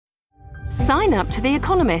Sign up to The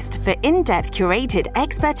Economist for in-depth curated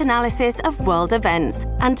expert analysis of world events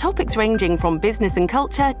and topics ranging from business and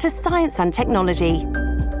culture to science and technology.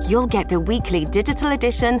 You'll get the weekly digital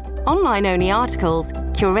edition, online-only articles,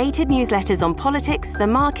 curated newsletters on politics, the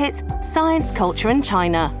markets, science, culture and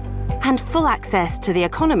China, and full access to The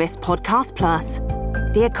Economist Podcast Plus.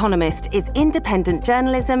 The Economist is independent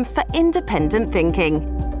journalism for independent thinking.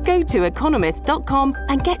 Go to economist.com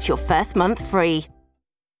and get your first month free.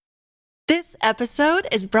 This episode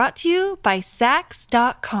is brought to you by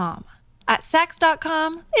Sax.com. At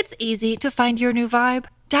Sax.com, it's easy to find your new vibe.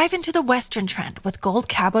 Dive into the Western trend with gold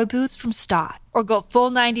cowboy boots from Stott, or go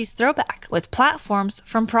full 90s throwback with platforms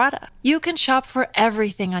from Prada. You can shop for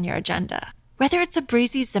everything on your agenda, whether it's a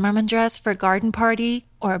breezy Zimmermann dress for a garden party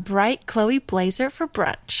or a bright Chloe blazer for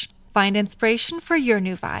brunch. Find inspiration for your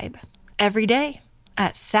new vibe every day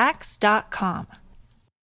at Sax.com.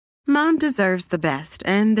 Mom deserves the best,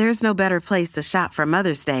 and there's no better place to shop for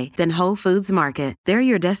Mother's Day than Whole Foods Market. They're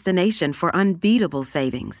your destination for unbeatable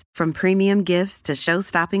savings, from premium gifts to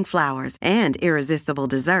show-stopping flowers and irresistible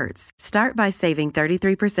desserts. Start by saving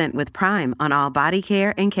 33% with Prime on all body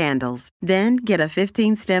care and candles. Then get a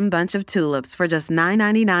 15-stem bunch of tulips for just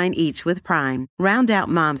 $9.99 each with Prime. Round out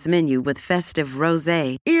Mom's menu with festive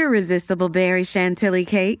rosé, irresistible berry chantilly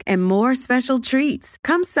cake, and more special treats.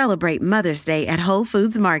 Come celebrate Mother's Day at Whole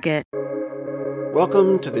Foods Market.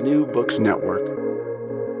 Welcome to the New Books Network.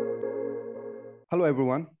 Hello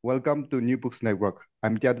everyone, welcome to New Books Network.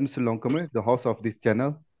 I'm Tiadam Silongkame, the host of this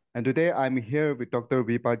channel, and today I'm here with Dr.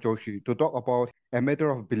 Vibha Joshi to talk about A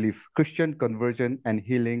Matter of Belief, Christian Conversion and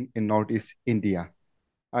Healing in Northeast India.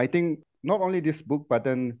 I think not only this book, but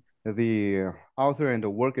then the author and the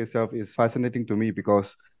work itself is fascinating to me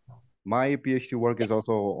because my PhD work is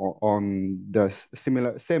also on the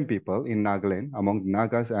same people in Nagaland, among the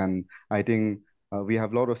Nagas, and I think we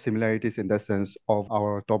have a lot of similarities in that sense of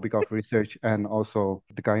our topic of research and also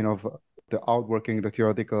the kind of the outworking, the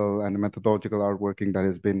theoretical and the methodological outworking that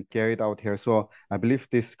has been carried out here. So I believe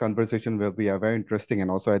this conversation will be very interesting and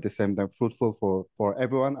also at the same time fruitful for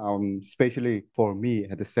everyone, especially for me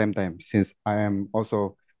at the same time, since I am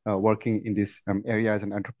also working in this area as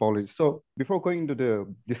an anthropologist. So before going into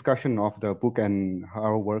the discussion of the book and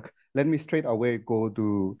our work, let me straight away go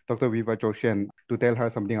to Dr. Vibha Joshi and to tell her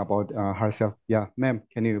something about herself. Yeah, ma'am,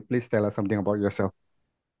 can you please tell us something about yourself?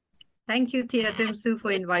 Thank you, Tia Timsu, for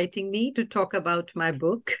inviting me to talk about my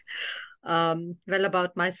book.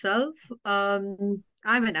 About myself, I'm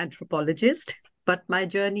an anthropologist, but my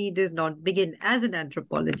journey did not begin as an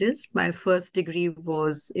anthropologist. My first degree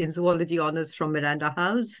was in zoology honors from Miranda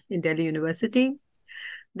House in Delhi University.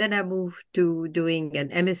 Then I moved to doing an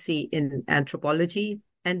MSc in anthropology.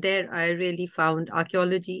 And there I really found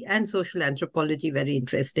archaeology and social anthropology very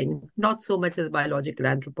interesting. Not so much as biological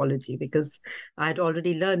anthropology, because I had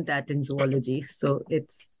already learned that in zoology. So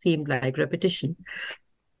it seemed like repetition.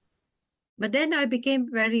 But then I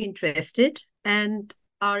became very interested, and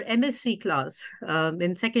our MSc class,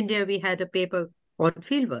 in second year, we had a paper on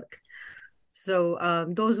fieldwork. So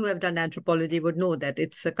those who have done anthropology would know that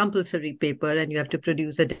it's a compulsory paper and you have to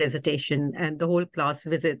produce a dissertation, and the whole class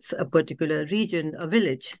visits a particular region, a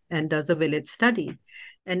village, and does a village study.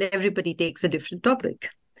 And everybody takes a different topic.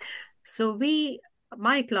 So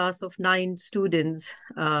my class of 9 students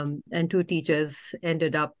and 2 teachers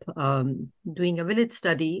ended up doing a village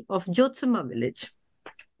study of Jotsima village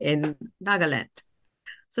in Nagaland.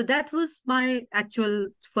 So that was my actual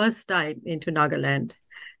first time into Nagaland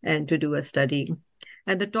and to do a study.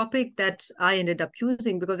 And the topic that I ended up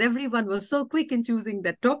choosing, because everyone was so quick in choosing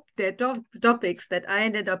their topics, that I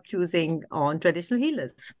ended up choosing on traditional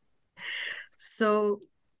healers. So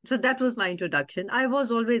that was my introduction. I was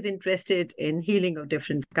always interested in healing of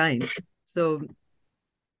different kinds. But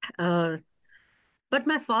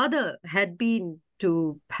my father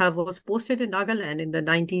was posted in Nagaland in the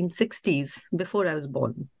 1960s before I was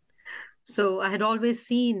born. So I had always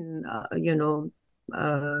seen,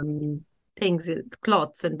 things,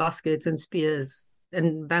 cloths and baskets and spears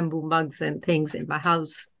and bamboo mugs and things in my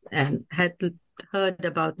house, and had heard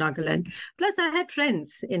about Nagaland. Plus, I had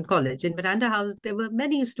friends in college. In Miranda House, there were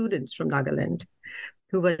many students from Nagaland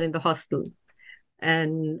who were in the hostel.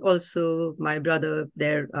 And also my brother,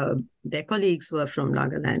 their colleagues were from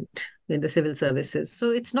Nagaland in the civil services.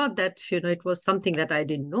 So it's not that, it was something that I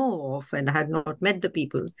didn't know of and I had not met the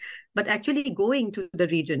people, but actually going to the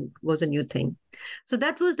region was a new thing. So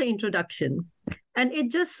that was the introduction. And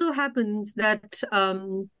it just so happens that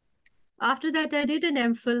after that, I did an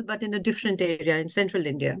MPhil, but in a different area in central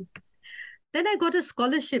India. Then I got a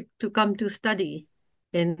scholarship to come to study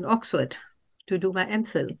in Oxford to do my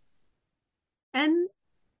MPhil. And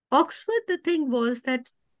Oxford, the thing was that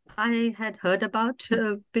I had heard about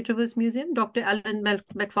Pitter's Museum. Dr. Alan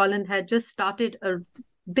McFarlane had just started a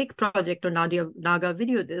big project on Naga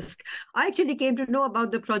video disc. I actually came to know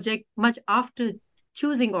about the project much after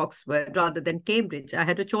choosing Oxford rather than Cambridge. I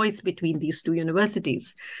had a choice between these two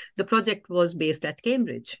universities. The project was based at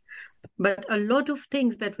Cambridge. But a lot of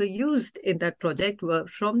things that were used in that project were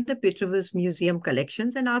from the Pitter's Museum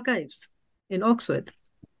collections and archives in Oxford.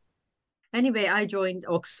 Anyway, I joined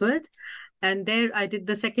Oxford, and there I did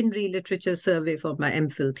the secondary literature survey for my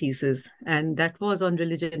MPhil thesis, and that was on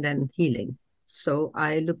religion and healing. So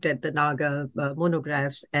I looked at the Naga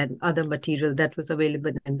monographs and other material that was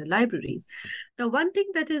available in the library. Now, one thing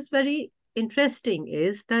that is very interesting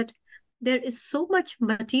is that there is so much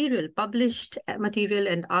material, published material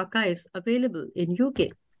and archives available in UK.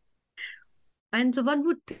 And so one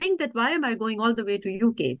would think that why am I going all the way to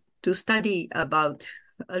UK to study about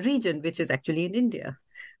a region which is actually in India?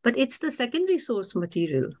 But it's the secondary source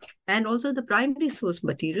material and also the primary source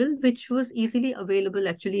material, which was easily available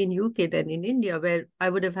actually in UK than in India, where I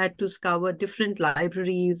would have had to scour different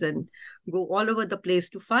libraries and go all over the place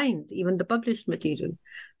to find even the published material.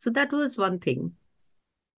 So that was one thing.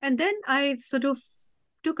 And then I sort of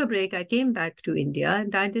took a break. I came back to India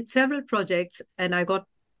and I did several projects, and I got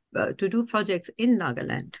to do projects in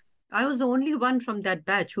Nagaland. I was the only one from that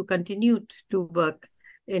batch who continued to work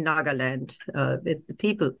in Nagaland with the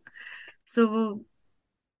people. So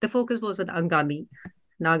the focus was on Angami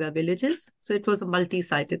Naga villages. So it was a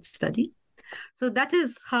multi-sited study. So that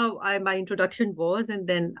is how my introduction was. And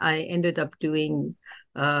then I ended up doing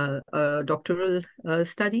doctoral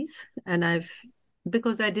studies. And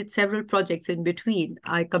because I did several projects in between,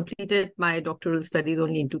 I completed my doctoral studies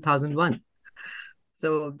only in 2001.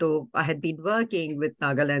 So though I had been working with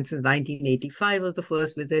Nagaland since 1985 was the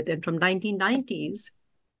first visit. And from 1990s,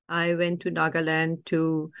 I went to Nagaland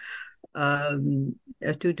to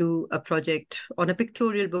do a project on a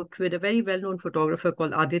pictorial book with a very well-known photographer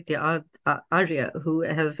called Aditya Arya, who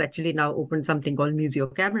has actually now opened something called Museo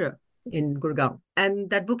Camera in Gurgaon. And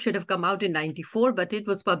that book should have come out in 94, but it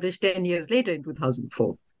was published 10 years later in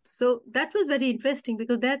 2004. So that was very interesting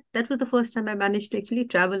because that was the first time I managed to actually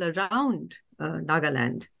travel around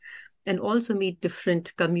Nagaland and also meet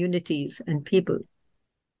different communities and people.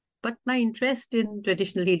 But my interest in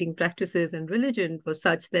traditional healing practices and religion was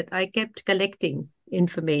such that I kept collecting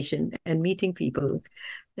information and meeting people.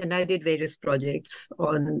 And I did various projects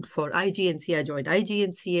for IGNC. I joined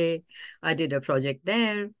IGNCA. I did a project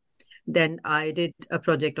there. Then I did a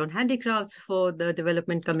project on handicrafts for the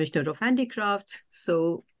Development Commissioner of Handicrafts.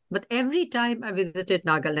 But every time I visited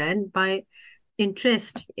Nagaland, my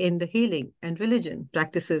interest in the healing and religion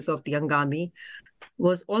practices of the Angami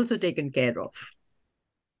was also taken care of.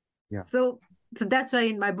 Yeah. So that's why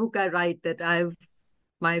in my book I write that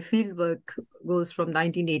my fieldwork goes from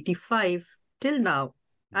 1985 till now.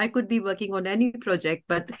 I could be working on any project,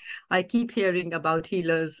 but I keep hearing about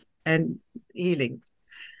healers and healing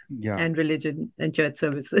and religion and church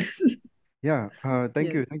services.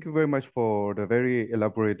 Thank you. Thank you very much for the very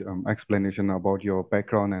elaborate explanation about your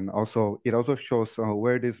background, and it also shows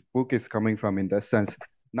where this book is coming from in that sense.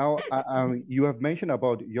 Now, you have mentioned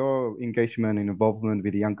about your engagement and involvement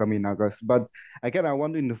with the Angami Nagas, but again, I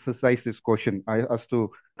want to emphasize this question as to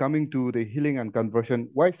coming to the healing and conversion.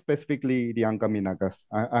 Why specifically the Angami Nagas?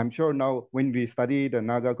 I'm sure now when we study the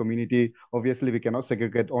Naga community, obviously we cannot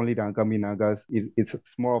segregate only the Angami Nagas. It's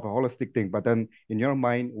more of a holistic thing. But then, in your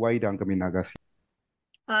mind, why the Angami Nagas?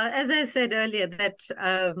 As I said earlier, that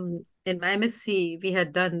in my MSc, we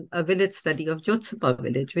had done a village study of Jyotsuma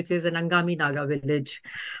village, which is an Angami Naga village.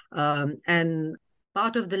 And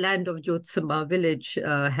part of the land of Jyotsuma village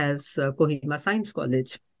has Kohima Science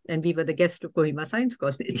College. And we were the guest of Kohima Science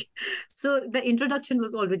College. So the introduction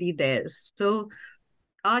was already there. So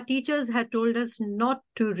our teachers had told us not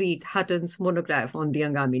to read Hutton's monograph on the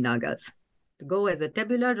Angami Nagas. To go as a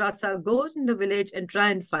tabula rasa, go in the village and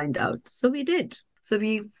try and find out. So we did. So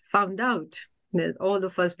we found out, all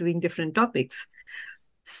of us doing different topics.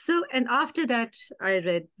 So, and after that, I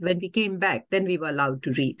read, when we came back, then we were allowed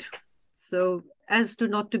to read. So as to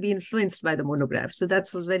not to be influenced by the monograph. So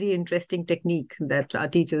that's a very interesting technique that our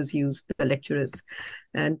teachers used, the lecturers.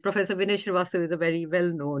 And Professor Vinay Srivastava is a very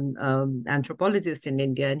well-known anthropologist in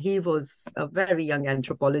India, and he was a very young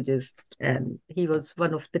anthropologist, and he was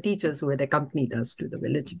one of the teachers who had accompanied us to the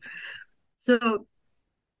village. So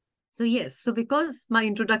yes, so because my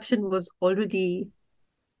introduction was already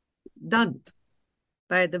done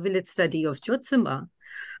by the village study of Jyotsuma,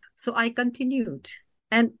 so I continued.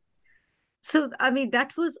 And so, I mean,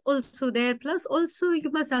 that was also there. Plus, also, you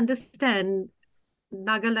must understand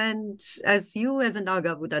Nagaland, as you as a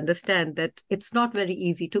Naga would understand, that it's not very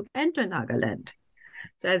easy to enter Nagaland.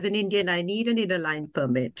 So as an Indian, I need an inner line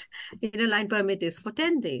permit. Inner line permit is for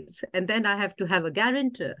 10 days. And then I have to have a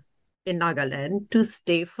guarantor in Nagaland to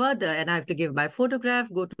stay further. And I have to give my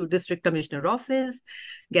photograph, go to district commissioner office,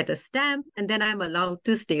 get a stamp, and then I'm allowed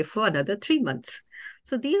to stay for another 3 months.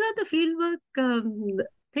 So these are the fieldwork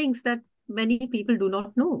things that many people do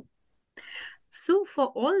not know. So for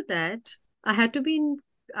all that, I had to be in.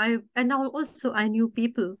 And now also I knew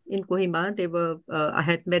people in Kohima. They were I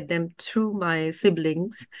had met them through my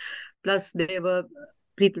siblings. Plus there were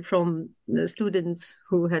people from the students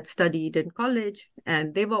who had studied in college,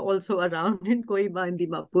 and they were also around in Kohima and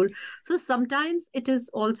Dimapur. So sometimes it is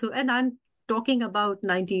also, and I'm talking about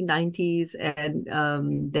 1990s and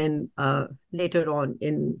then later on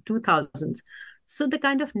in 2000s. So the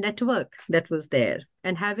kind of network that was there,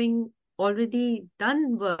 and having already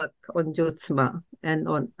done work on Jyotsma and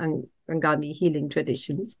on Angami healing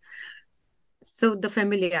traditions. So the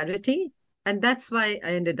familiarity, and that's why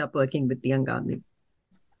I ended up working with the Angami.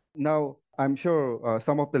 Now, I'm sure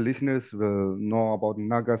some of the listeners will know about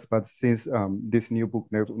Nagas, but since this new book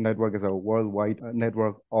network is a worldwide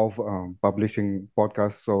network of publishing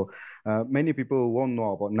podcasts, so many people won't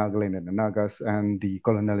know about Nagaland and the Nagas and the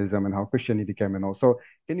colonialism and how Christianity came and all. So,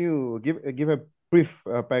 can you give a brief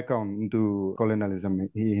background into colonialism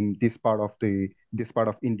in this part of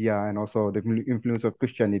India and also the influence of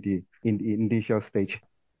Christianity in the initial stage?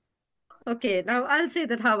 Okay, now I'll say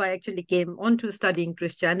that how I actually came onto studying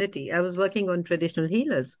Christianity. I was working on traditional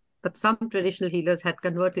healers, but some traditional healers had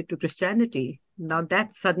converted to Christianity. Now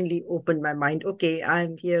that suddenly opened my mind. Okay,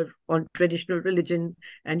 I'm here on traditional religion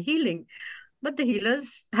and healing, but the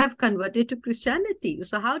healers have converted to Christianity.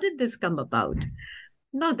 So how did this come about?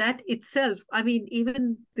 Now that itself, I mean,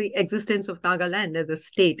 even the existence of Nagaland as a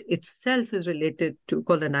state itself is related to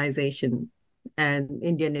colonization and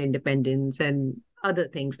Indian independence and other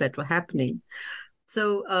things that were happening.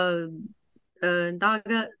 So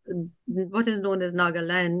what is known as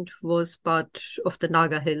Nagaland was part of the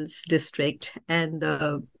Naga Hills district and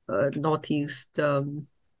the northeast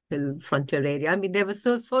hill frontier area. I mean, there were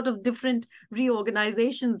sort of different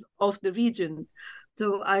reorganizations of the region.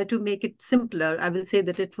 So to make it simpler, I will say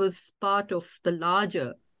that it was part of the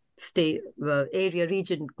larger state area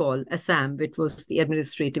region called Assam, which was the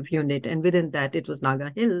administrative unit, and within that it was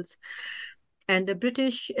Naga Hills. And the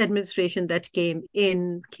British administration that came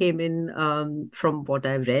in from what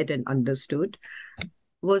I've read and understood,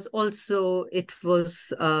 was also, it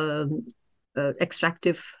was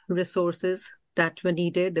extractive resources that were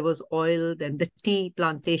needed. There was oil, then the tea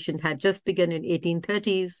plantation had just begun in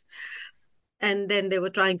 1830s. And then they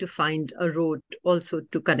were trying to find a road also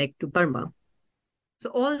to connect to Burma.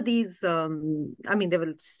 So all these, I mean, there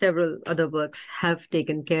were several other works have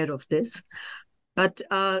taken care of this. But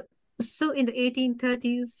so in the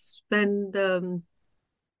 1830s, and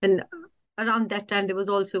around that time, there was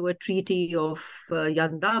also a treaty of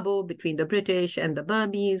Yandabo between the British and the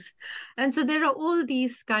Burmese. And so there are all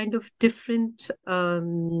these kind of different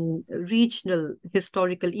regional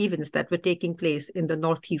historical events that were taking place in the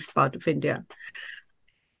northeast part of India.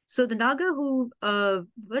 So the Naga who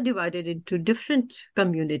were divided into different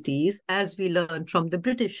communities, as we learned from the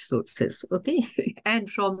British sources, okay, and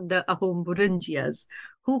from the Ahom Burunjias,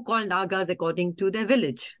 who call Nagas according to their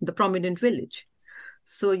village, the prominent village.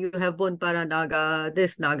 So you have Bonpara Naga,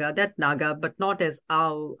 this Naga, that Naga, but not as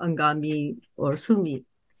Ao, Angami, or Sumi.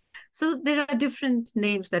 So there are different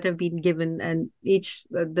names that have been given, and each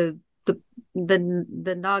the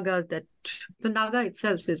Naga that the Naga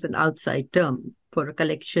itself is an outside term for a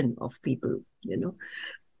collection of people, you know.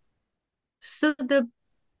 So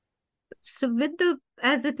with the,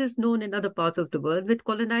 as it is known in other parts of the world, with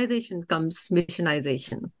colonization comes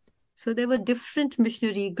missionization. So there were different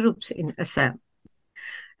missionary groups in Assam.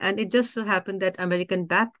 And it just so happened that American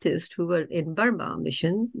Baptists who were in Burma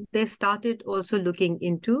mission, they started also looking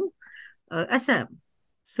into Assam.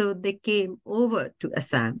 So they came over to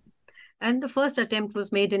Assam. And the first attempt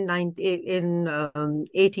was made in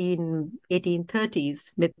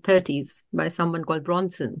 1830s, mid-30s, by someone called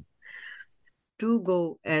Bronson to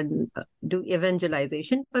go and do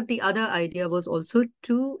evangelization. But the other idea was also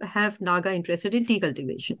to have Naga interested in tea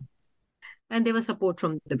cultivation. And there was support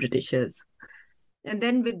from the Britishers. And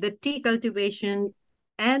then with the tea cultivation,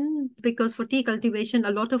 and because for tea cultivation,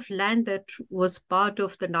 a lot of land that was part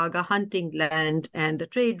of the Naga hunting land and the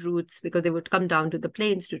trade routes, because they would come down to the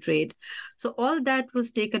plains to trade. So all that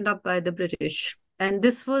was taken up by the British. And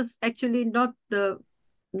this was actually not the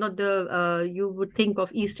you would think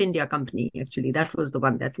of East India Company, actually. That was the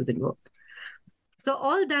one that was involved. So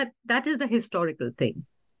all that is the historical thing.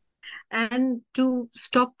 And to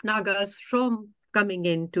stop Nagas from coming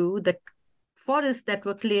into the forests that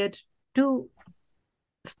were cleared to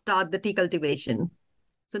start the tea cultivation.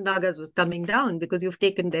 So Nagas was coming down because you've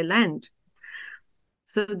taken their land.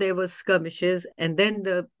 So there was skirmishes, and then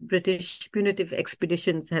the British punitive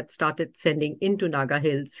expeditions had started sending into Naga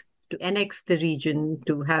Hills to annex the region,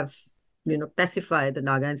 to have, pacify the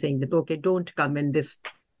Naga and saying that, okay, don't come and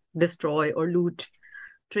destroy or loot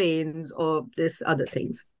trains or this other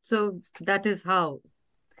things. So that is how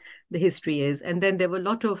the history is. And then there were a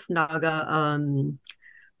lot of Naga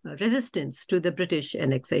resistance to the British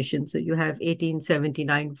annexation. So you have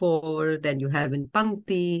 1879 war, then you have in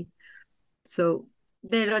Pankti. So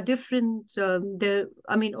there are different,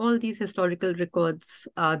 all these historical records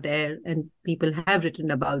are there, and people have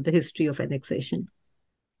written about the history of annexation.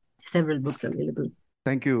 Several books available.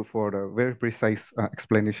 Thank you for the very precise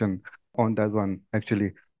explanation on that one,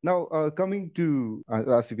 actually. Now, coming to,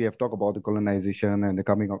 as we have talked about the colonization and the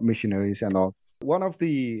coming of missionaries and all, one of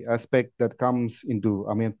the aspect that comes into,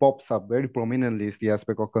 pops up very prominently is the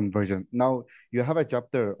aspect of conversion. Now, you have a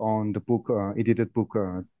chapter on the book, edited book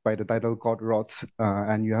by the title called Rods,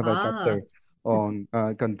 and you have a chapter on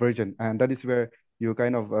conversion, and that is where you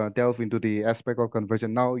kind of delve into the aspect of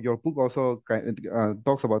conversion. Now, your book also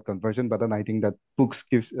talks about conversion, but then I think that books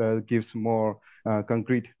gives more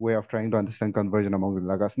concrete way of trying to understand conversion among the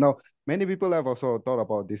Nagas. Now, many people have also thought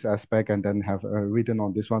about this aspect and then have written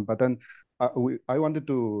on this one, but then I wanted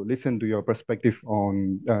to listen to your perspective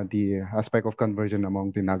on the aspect of conversion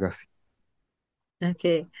among the Nagas.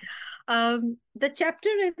 Okay. The chapter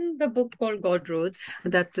in the book called God Roads,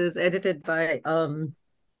 that is edited by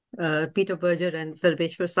Peter Berger and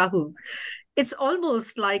Sarveshwar Sahu, it's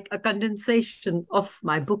almost like a condensation of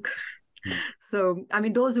my book. So,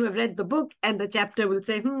 those who have read the book and the chapter will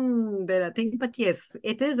say, there are things. But yes,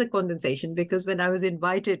 it is a condensation, because when I was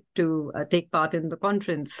invited to take part in the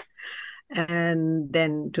conference and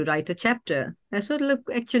then to write a chapter, I said, look,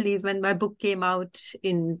 actually, when my book came out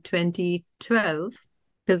in 2012,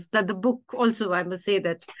 because the book also, I must say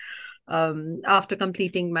that after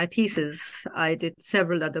completing my thesis, I did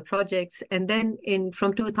several other projects. And then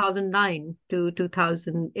from 2009 to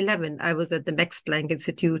 2011, I was at the Max Planck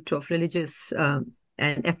Institute of Religious and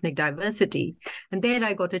Ethnic Diversity. And there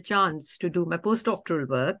I got a chance to do my postdoctoral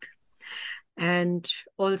work and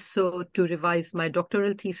also to revise my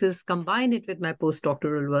doctoral thesis, combine it with my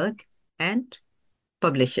postdoctoral work, and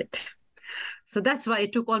publish it. So that's why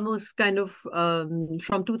it took almost kind of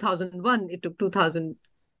from 2001, it took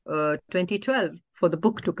 2012 for the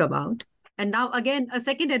book to come out. And now again, a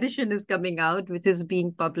second edition is coming out, which is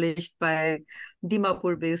being published by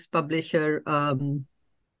Dimapur-based publisher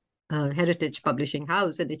Heritage Publishing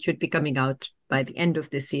House, and it should be coming out by the end of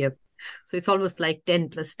this year. So it's almost like 10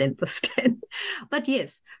 plus 10 plus 10. But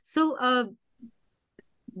yes, so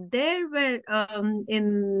there were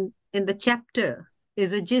in the chapter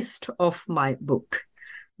is a gist of my book,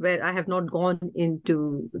 where I have not gone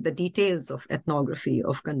into the details of ethnography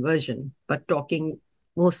of conversion, but talking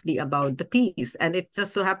mostly about the peace. And it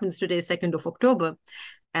just so happens today, 2nd of October,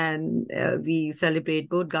 and we celebrate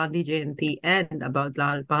both Gandhi Jayanti and about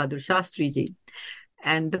Lal Bahadur Shastri Ji,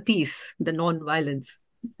 and the peace, the non-violence,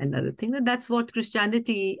 another thing. And that's what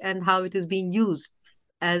Christianity and how it is being used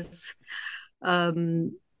as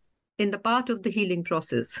in the part of the healing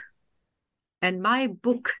process. And my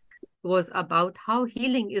book was about how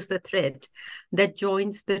healing is the thread that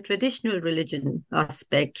joins the traditional religion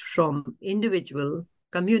aspect from individual,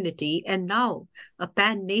 community, and now a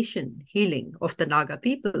pan-nation healing of the Naga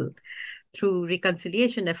people through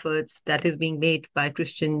reconciliation efforts that is being made by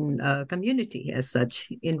Christian community as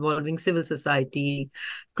such, involving civil society,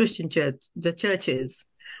 Christian church, the churches.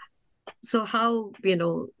 So how,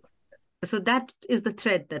 so that is the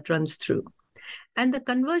thread that runs through. And the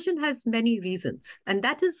conversion has many reasons. And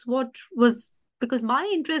that is what was, because my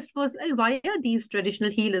interest was, why are these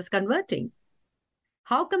traditional healers converting?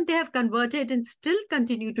 How come they have converted and still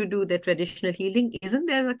continue to do their traditional healing? Isn't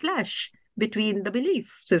there a clash between the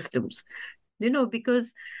belief systems?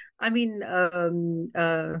 Because, Joel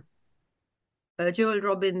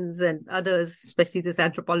Robbins and others, especially this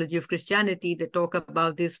anthropology of Christianity, they talk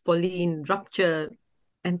about this Pauline rupture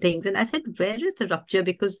and things. And I said, where is the rupture?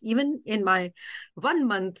 Because even in my 1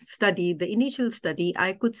 month study, the initial study,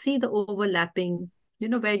 I could see the overlapping,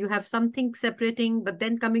 where you have something separating, but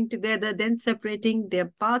then coming together, then separating. There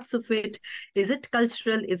are parts of it. Is it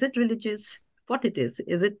cultural? Is it religious? What it is?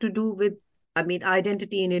 Is it to do with,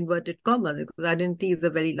 identity in inverted commas? Because identity is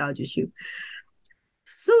a very large issue.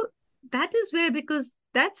 So that is where, because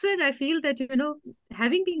that's where I feel that,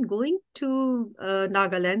 having been going to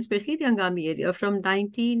Nagaland, especially the Angami area from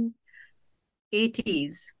 1980s,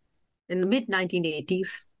 in the mid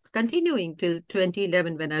 1980s, continuing till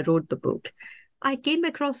 2011 when I wrote the book, I came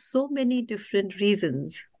across so many different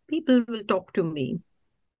reasons. People will talk to me.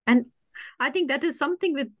 And I think that is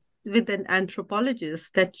something with an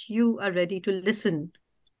anthropologist, that you are ready to listen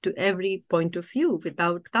to every point of view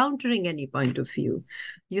without countering any point of view.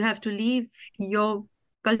 You have to leave your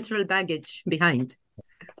cultural baggage behind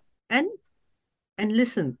and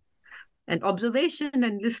listen. And observation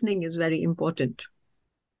and listening is very important.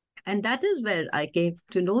 And that is where I came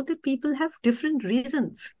to know that people have different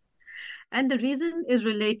reasons. And the reason is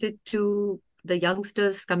related to the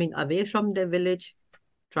youngsters coming away from their village,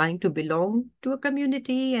 trying to belong to a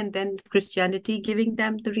community, and then Christianity giving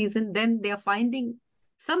them the reason. Then they are finding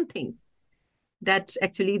something that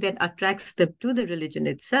actually then attracts them to the religion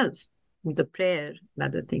itself, the prayer,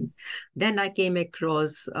 another thing. Then I came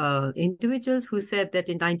across individuals who said that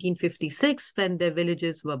in 1956, when their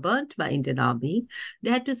villages were burnt by Indian Army,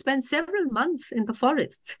 they had to spend several months in the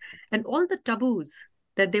forests, and all the taboos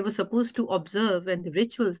that they were supposed to observe and the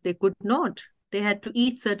rituals they could not. They had to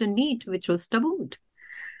eat certain meat which was tabooed.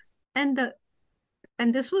 And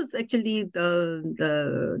this was actually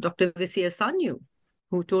the Dr. Visir Sanyu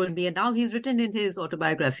who told me, and now he's written in his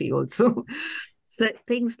autobiography also. So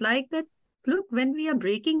things like that. Look, when we are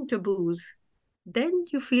breaking taboos, then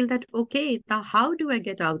you feel that, okay, now how do I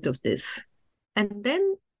get out of this? And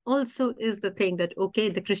then also is the thing that, okay,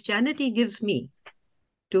 the Christianity gives me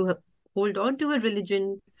to hold on to a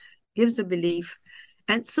religion, gives a belief.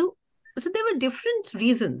 And so there were different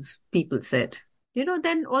reasons, people said.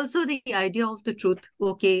 Then also the idea of the truth.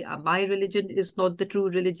 Okay, my religion is not the true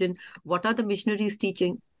religion. What are the missionaries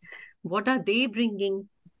teaching? What are they bringing?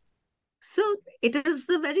 So it is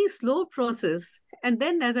a very slow process. And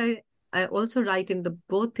then, as I also write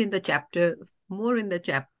both in the chapter, more in the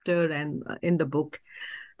chapter and in the book,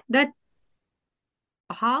 that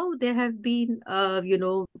how there have been,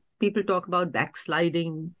 people talk about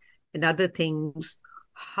backsliding and other things.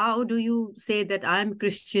 How do you say that I'm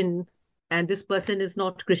Christian and this person is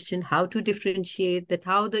not Christian? How to differentiate that?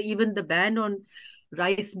 How even the ban on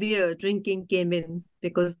rice beer drinking came in,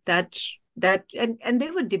 because that and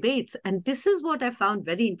there were debates, and this is what I found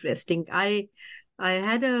very interesting. I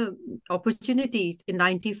had a opportunity in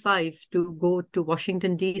 95 to go to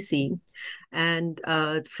Washington, D.C., and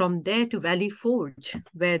from there to Valley Forge,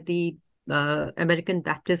 where the American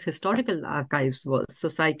Baptist Historical Archives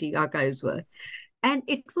Society archives were. And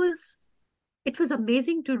it was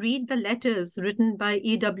amazing to read the letters written by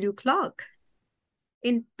E.W. Clark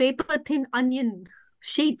in paper-thin onion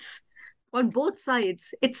sheets on both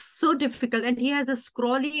sides. It's so difficult. And he has a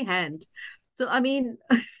scrawly hand. So, I mean,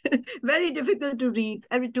 very difficult to read.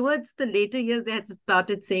 I mean, towards the later years, they had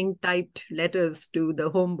started saying typed letters to the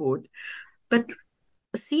home board. But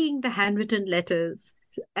seeing the handwritten letters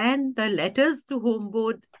and the letters to home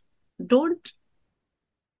board don't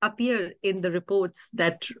appear in the reports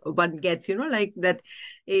that one gets, like that.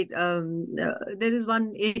 There is one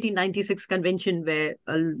 1896 convention where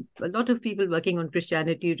a lot of people working on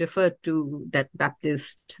Christianity referred to that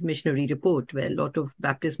Baptist missionary report, where a lot of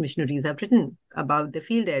Baptist missionaries have written about the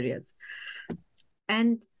field areas.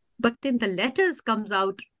 But in the letters comes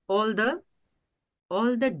out all the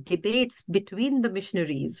debates between the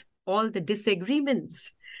missionaries, all the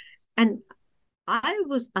disagreements. And I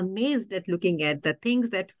was amazed at looking at the things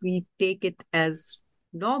that we take it as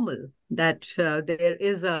normal, that there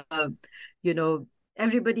is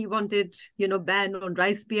everybody wanted, ban on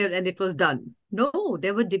rice beer and it was done. No,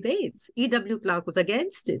 there were debates. E.W. Clark was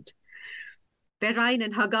against it. Berghahn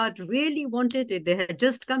and Haggard really wanted it. They had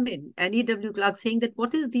just come in. And E.W. Clark saying that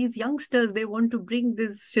what is these youngsters? They want to bring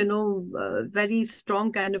this, very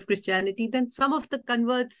strong kind of Christianity. Then some of the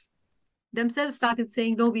converts themselves started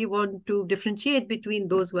saying, no, we want to differentiate between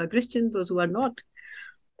those who are Christians, those who are not.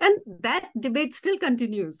 And that debate still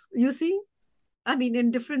continues. You see, I mean,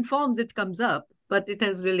 in different forms it comes up, but it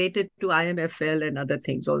has related to IMFL and other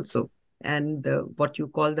things also. And what you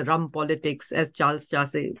call the rum politics, as Charles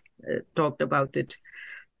Chasse talked about it,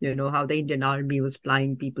 how the Indian Army was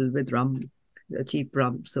plying people with rum, cheap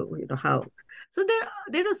rum. So, how. So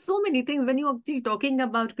there are so many things. When you're talking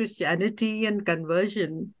about Christianity and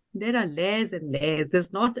conversion, there are layers and layers.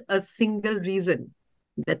 There's not a single reason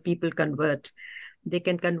that people convert. They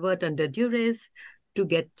can convert under duress to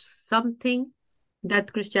get something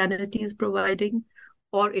that Christianity is providing,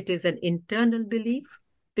 or it is an internal belief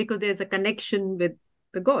because there's a connection with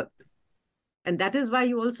the God. And that is why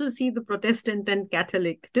you also see the Protestant and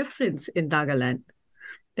Catholic difference in Nagaland.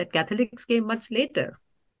 that Catholics came much later,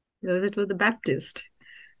 because it was the Baptist.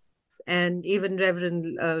 And even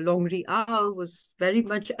Reverend Longri Ao was very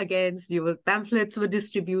much against. Pamphlets were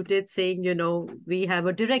distributed saying, we have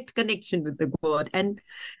a direct connection with the God. And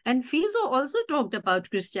Fizo also talked about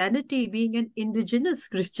Christianity being an indigenous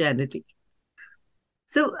Christianity.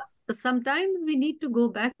 So sometimes we need to go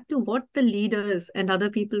back to what the leaders and other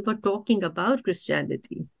people were talking about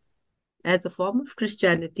Christianity as a form of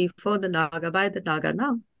Christianity for the Naga, by the Naga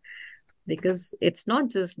now. Because it's not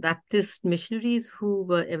just Baptist missionaries who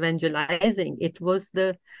were evangelizing. It was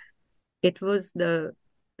the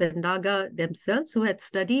Naga themselves who had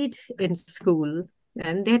studied in school,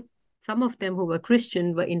 and some of them who were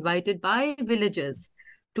Christian were invited by villagers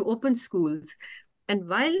to open schools. And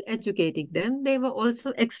while educating them, they were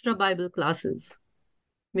also extra Bible classes.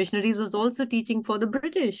 Missionaries was also teaching for the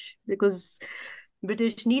British, because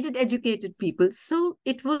British needed educated people. So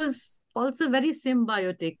it was also very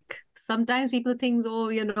symbiotic. Sometimes people think,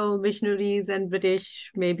 missionaries and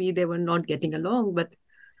British, maybe they were not getting along. But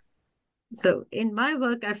so in my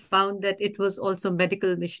work, I found that it was also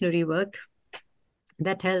medical missionary work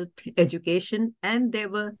that helped education. And there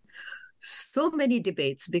were so many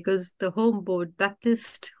debates because the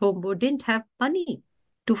Baptist home board didn't have money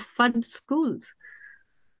to fund schools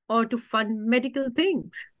or to fund medical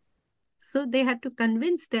things. So they had to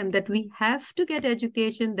convince them that we have to get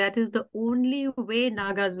education. That is the only way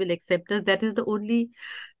Nagas will accept us. That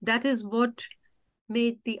is what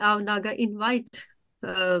made the Ao Naga invite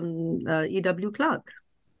E.W. Clark,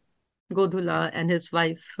 Godhula, and his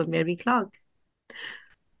wife, Mary Clark.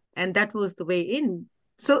 And that was the way in.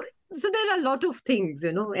 So there are a lot of things,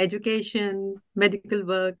 education, medical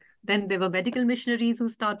work. Then there were medical missionaries who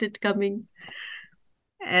started coming.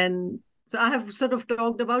 And so I have sort of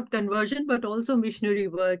talked about conversion, but also missionary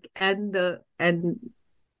work and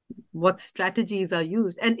what strategies are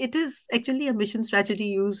used. And it is actually a mission strategy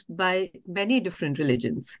used by many different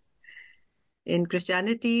religions. In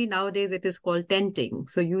Christianity, nowadays, it is called tenting.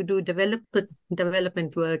 So you do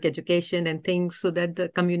development work, education and things so that the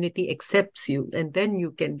community accepts you. And then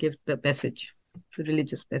you can give the message, the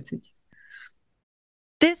religious message.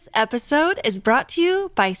 This episode is brought to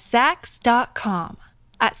you by Sax.com.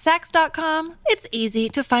 At Sax.com, it's easy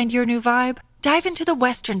to find your new vibe. Dive into the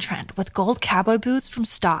Western trend with gold cowboy boots from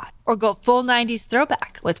Stott, or go full 90s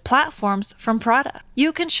throwback with platforms from Prada.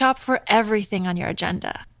 You can shop for everything on your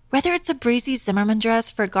agenda, whether it's a breezy Zimmermann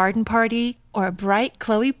dress for a garden party or a bright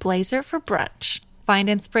Chloe blazer for brunch. Find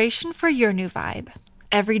inspiration for your new vibe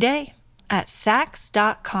every day at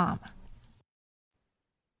Sax.com.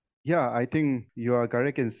 Yeah, I think you are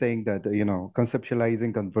correct in saying that,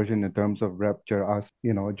 conceptualizing conversion in terms of rapture, as,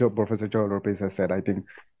 Professor Joel Lopez has said, I think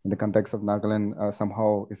in the context of Nagaland,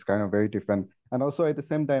 somehow it's kind of very different. And also at the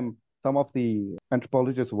same time, some of the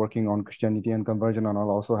anthropologists working on Christianity and conversion and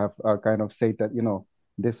all also have kind of said that,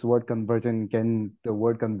 this word conversion, can the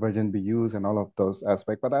word conversion be used and all of those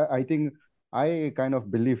aspects. But I think I kind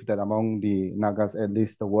of believe that among the Nagas, at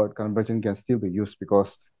least the word conversion can still be used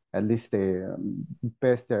because at least they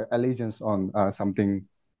base their allegiance on something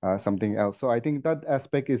else. So I think that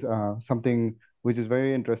aspect is something which is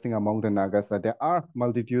very interesting among the Nagas, that there are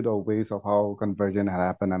multitude of ways of how conversion had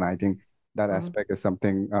happened. And I think that aspect is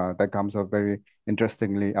something that comes up very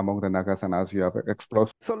interestingly among the Nagas and as you have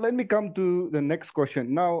explored. So let me come to the next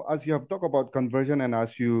question. Now, as you have talked about conversion and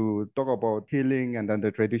as you talk about healing and then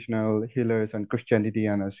the traditional healers and Christianity,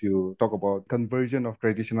 and as you talk about conversion of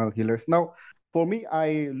traditional healers. Now, for me,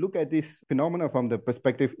 I look at this phenomena from the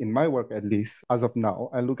perspective, in my work at least, as of now,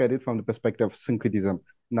 I look at it from the perspective of syncretism.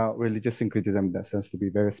 Now, religious syncretism in that sense, to be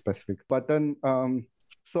very specific. But then,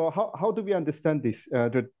 so how do we understand this?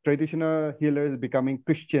 The traditional healers becoming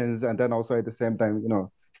Christians and then also at the same time,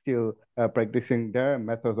 still practicing their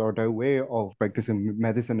methods or their way of practicing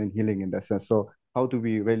medicine and healing in that sense. So how do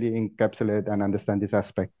we really encapsulate and understand this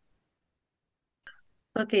aspect?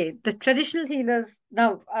 Okay, the traditional healers.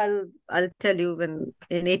 Now, I'll tell you, when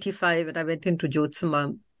in '85 when I went into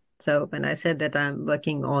Jyotsuma, so when I said that I'm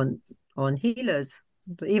working on healers,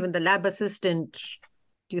 even the lab assistant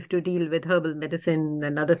used to deal with herbal medicine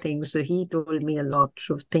and other things. So he told me a lot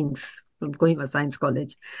of things from Kohima Science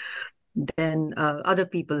College. Then other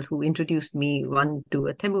people who introduced me, one to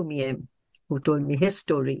a Temumie, who told me his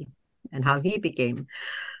story and how he became.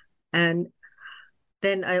 And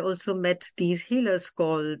then I also met these healers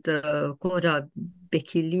called Kora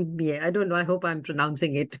Bekilimie. I don't know, I hope I'm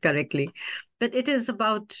pronouncing it correctly. But it is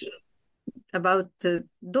about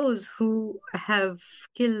those who have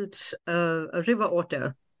killed a river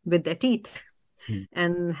otter with their teeth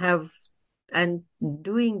and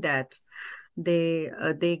doing that they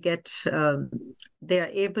are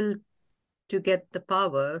able to get the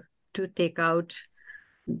power to take out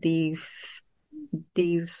these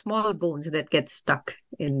small bones that get stuck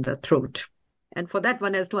in the throat. And for that,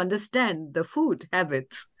 one has to understand the food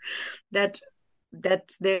habits, that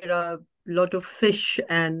there are a lot of fish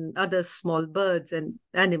and other small birds and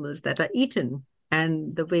animals that are eaten.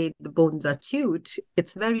 And the way the bones are chewed,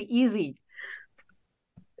 it's very easy.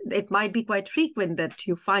 It might be quite frequent that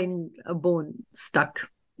you find a bone stuck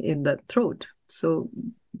in the throat. So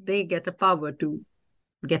they get a power to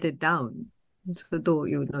get it down. So though,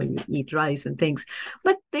 you eat rice and things.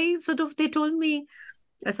 But they told me,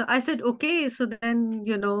 so I said, okay, so then,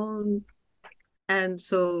 and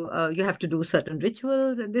so you have to do certain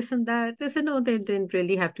rituals and this and that. They said, no, they didn't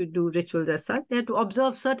really have to do rituals as such. They had to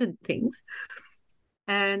observe certain things.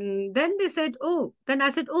 And then they said, then I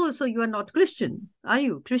said, so you are not Christian. Are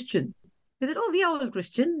you Christian? They said, we are all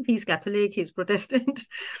Christian. He's Catholic, he's Protestant.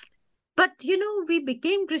 But, we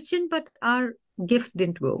became Christian, but our gift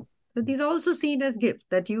didn't go. So these are also seen as gifts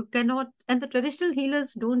that you cannot, and the traditional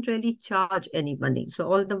healers don't really charge any money.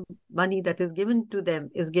 So all the money that is given to them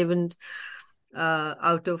is given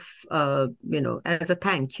out of, as a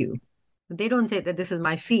thank you. They don't say that this is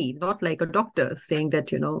my fee, not like a doctor saying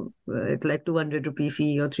that, it's like 200 rupee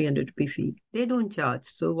fee or 300 rupee fee. They don't charge.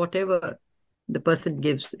 So whatever the person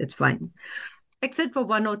gives, it's fine. Except for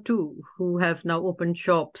one or two who have now opened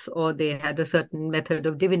shops, or they had a certain method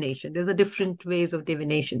of divination. There's a different ways of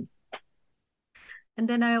divination. And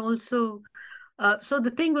then I also, so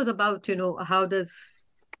the thing was about, how does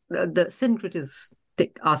the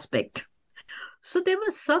syncretistic aspect. So there were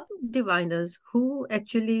some diviners who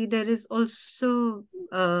actually, there is also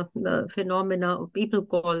the phenomena people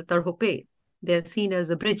call tarhope. They're seen as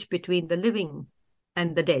a bridge between the living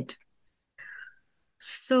and the dead.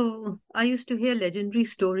 So I used to hear legendary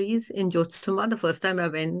stories in Jotsuma. The first time I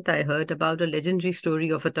went, I heard about a legendary story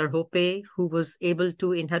of a tarhope who was able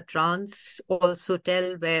to, in her trance, also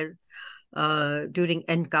tell where during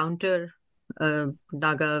encounter,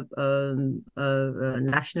 Naga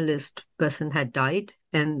nationalist person had died,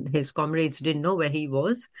 and his comrades didn't know where he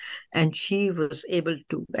was, and she was able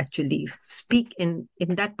to actually speak in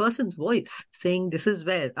that person's voice, saying, "This is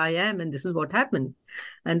where I am, and this is what happened."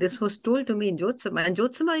 And this was told to me in Jotsuma. And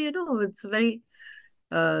Jotsuma, it's very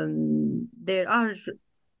there are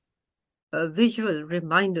visual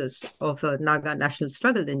reminders of a Naga national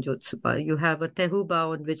struggle in Jotsuma. You have a tehuba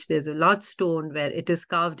on which there's a large stone where it is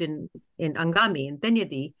carved in Angami, in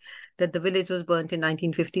Tenyadi, that the village was burnt in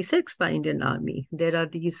 1956 by Indian Army. There are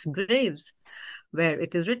these graves where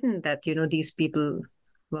it is written that, these people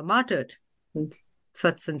were martyred on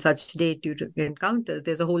such and such date due to encounters.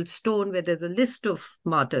 There's a whole stone where there's a list of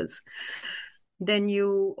martyrs. Then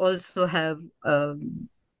you also have a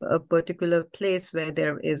particular place where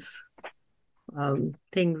there is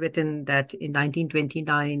thing written that in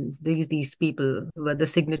 1929, these people were the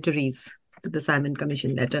signatories to the Simon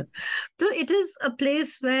Commission letter. So it is a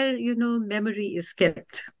place where, memory is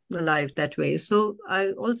kept alive that way. So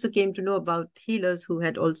I also came to know about healers who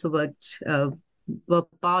had also were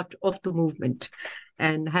part of the movement,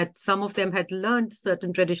 and some of them had learned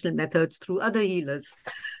certain traditional methods through other healers.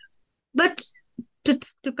 But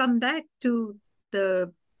to come back to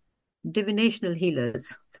the divinational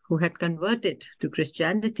healers who had converted to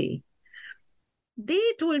Christianity, they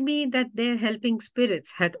told me that their helping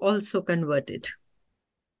spirits had also converted.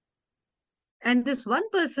 And this one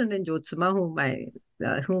person in Jotsuma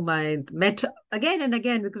whom I met again and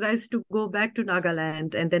again, because I used to go back to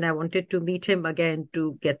Nagaland, and then I wanted to meet him again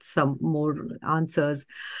to get some more answers.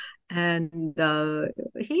 And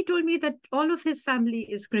he told me that all of his family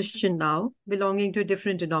is Christian now, belonging to a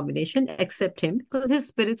different denomination, except him, because his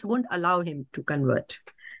spirits won't allow him to convert.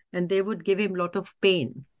 And they would give him a lot of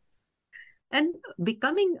pain. And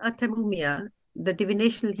becoming a Tamumia, the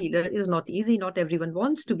divinational healer, is not easy. Not everyone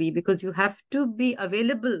wants to be, because you have to be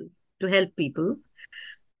available to help people.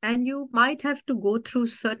 And you might have to go through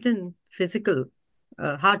certain physical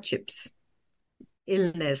hardships,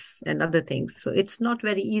 illness and other things. So it's not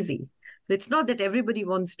very easy. So it's not that everybody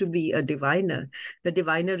wants to be a diviner. The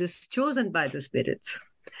diviner is chosen by the spirits.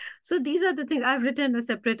 So these are the things. I've written a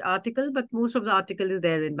separate article, but most of the article is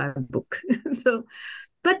there in my book.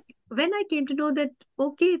 But when I came to know that,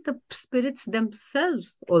 okay, the spirits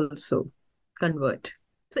themselves also convert.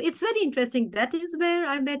 So it's very interesting. That is where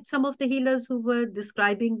I met some of the healers who were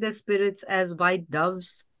describing their spirits as white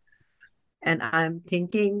doves. And I'm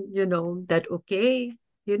thinking, that, okay,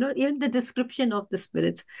 even the description of the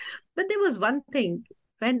spirits. But there was one thing,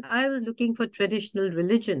 when I was looking for traditional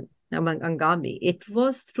religion among Angami, it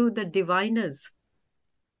was through the diviners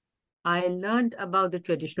I learned about the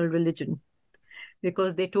traditional religion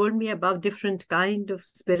because they told me about different kind of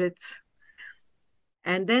spirits.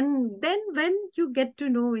 And then when you get to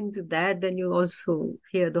know into that, then you also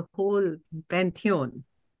hear the whole pantheon.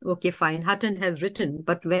 Okay, fine, Hutton has written,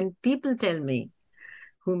 but when people tell me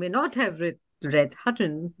who may not have read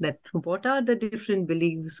Hutton, that what are the different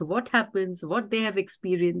beliefs, what happens, what they have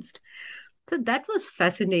experienced. So that was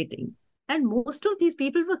fascinating. And most of these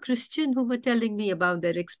people were Christian who were telling me about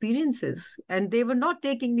their experiences, and they were not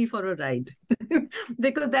taking me for a ride.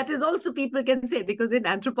 Because that is also people can say, because in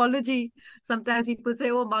anthropology, sometimes people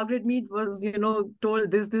say, oh, Margaret Mead was, told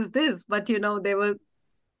this, but,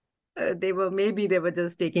 maybe they were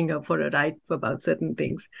just taking her for a ride about certain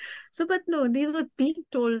things. So, but no, these were being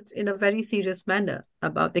told in a very serious manner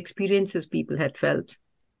about experiences people had felt.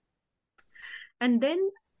 And then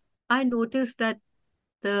I noticed that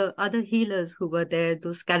the other healers who were there,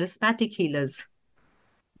 those charismatic healers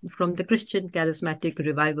from the Christian Charismatic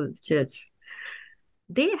Revival Church,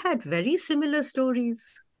 they had very similar stories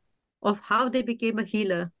of how they became a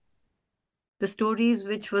healer. The stories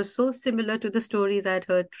which were so similar to the stories I'd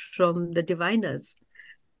heard from the diviners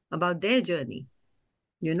about their journey.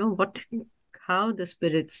 How the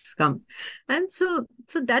spirits come. And so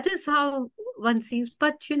that is how one sees.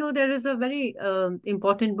 But there is a very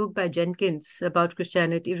important book by Jenkins about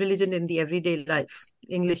Christianity, religion in the everyday life,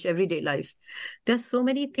 English everyday life. There's so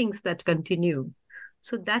many things that continue.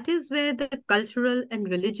 So that is where the cultural and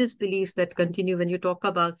religious beliefs that continue when you talk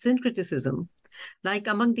about syncretism, like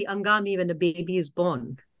among the Angami, when a baby is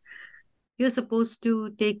born, you're supposed to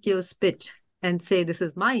take your spit and say, this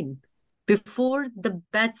is mine, before the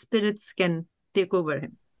bad spirits can take over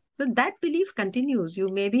him. So that belief continues. You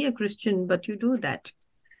may be a Christian, but you do that.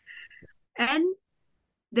 And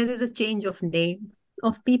there is a change of name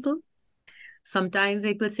of people. Sometimes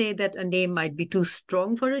people say that a name might be too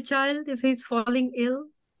strong for a child if he's falling ill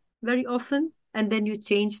very often, and then you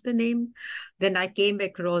change the name. Then I came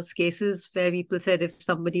across cases where people said if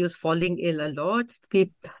somebody was falling ill a lot,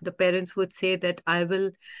 the parents would say that I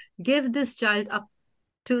will give this child up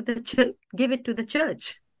to the church, give it to the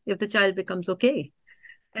church if the child becomes okay.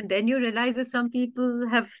 And then you realize that some people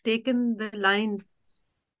have taken the line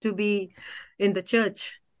to be in the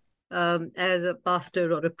church as a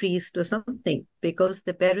pastor or a priest or something, because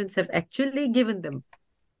the parents have actually given them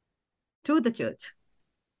to the church.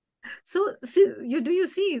 So you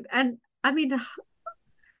see, and I mean,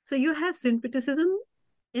 so you have syncretism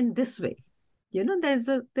in this way. There's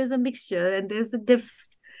a mixture and there's a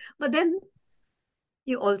but then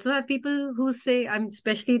you also have people who say,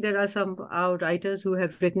 especially there are some our writers who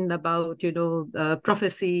have written about,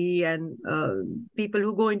 prophecy and people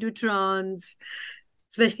who go into trance,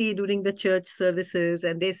 especially during the church services,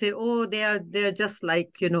 and they say, oh, they're just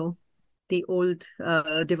like, the old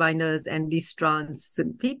diviners and these trance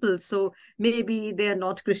people. So maybe they are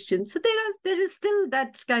not Christian. So there is still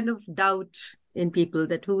that kind of doubt in people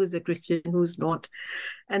that who is a Christian, who's not.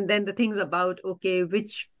 And then the things about, okay,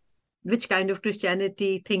 which kind of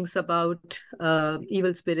Christianity thinks about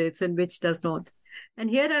evil spirits and which does not. And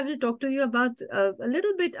here I will talk to you about a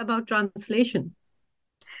little bit about translation.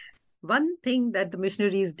 One thing that the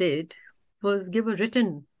missionaries did was give a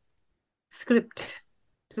written script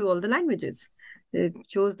to all the languages. They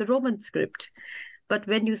chose the Roman script. But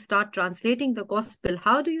when you start translating the gospel,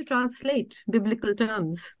 how do you translate biblical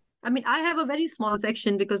terms? I have a very small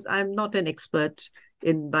section because I'm not an expert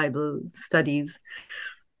in Bible studies.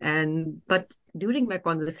 But during my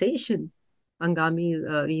conversation,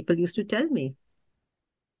 Angami people used to tell me,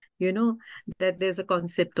 that there's a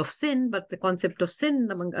concept of sin, but the concept of sin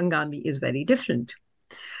among Angami is very different.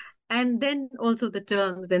 And then also the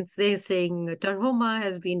terms, then they're saying Tarhoma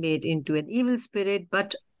has been made into an evil spirit,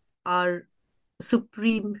 but our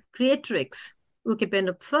supreme creatrix,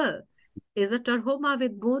 Ukipenupfer, is a Tarhoma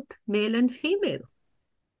with both male and female.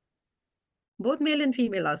 Both male and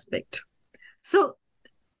female aspect. So,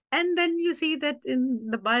 and then you see that in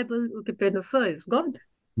the Bible, Ukipenupfer is God.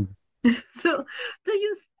 But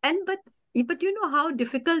you know how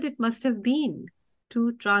difficult it must have been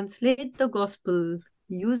to translate the gospel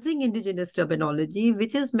using indigenous terminology,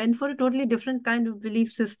 which is meant for a totally different kind of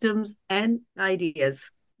belief systems and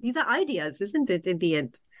ideas. These are ideas, isn't it, in the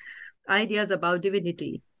end? Ideas about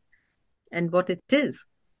divinity and what it is.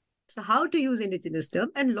 So how to use indigenous term,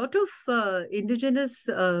 and a lot of indigenous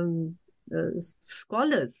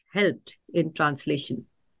scholars helped in translation.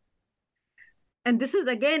 And this is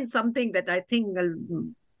again something that I think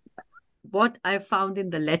what I found in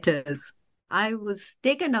the letters, I was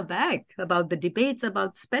taken aback about the debates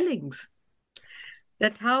about spellings.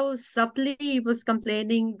 That how subtly he was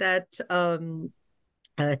complaining that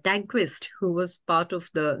Tanquist, who was part of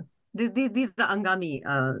these are Angami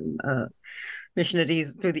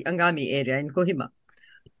missionaries to the Angami area in Kohima,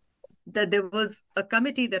 that there was a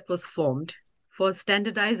committee that was formed for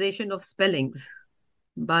standardization of spellings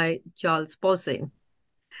by Charles Posey,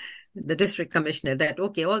 the district commissioner, that,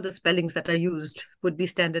 okay, all the spellings that are used would be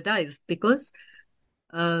standardized because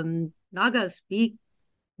Nagas speak,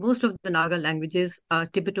 most of the Naga languages are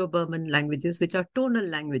Tibeto-Burman languages, which are tonal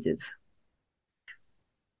languages.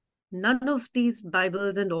 None of these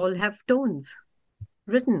Bibles and all have tones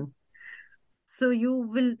written. So you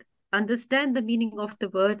will understand the meaning of the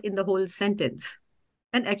word in the whole sentence.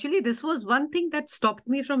 And actually, this was one thing that stopped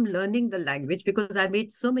me from learning the language, because I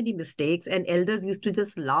made so many mistakes and elders used to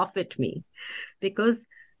just laugh at me because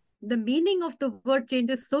the meaning of the word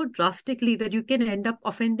changes so drastically that you can end up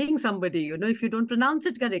offending somebody, if you don't pronounce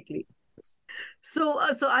it correctly. So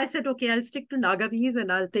I said, okay, I'll stick to Nagavese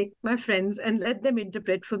and I'll take my friends and let them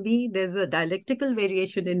interpret for me. There's a dialectical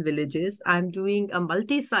variation in villages. I'm doing a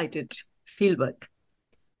multi-sited fieldwork.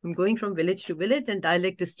 I'm going from village to village and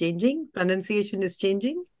dialect is changing, pronunciation is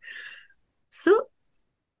changing. So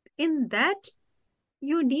in that,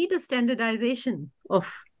 you need a standardization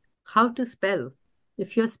of how to spell.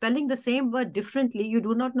 If you're spelling the same word differently, you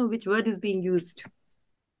do not know which word is being used.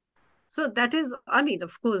 So that is,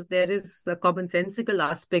 of course, there is a commonsensical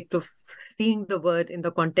aspect of seeing the word in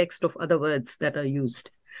the context of other words that are used.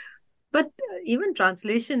 But even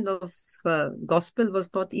translation of gospel was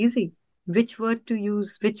not easy. Which word to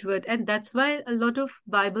use, which word. And that's why a lot of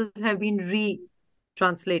Bibles have been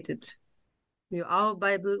retranslated. Our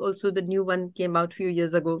Bible, also the new one came out a few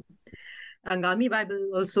years ago. Angami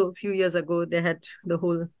Bible also a few years ago, they had the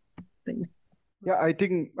whole thing. Yeah, I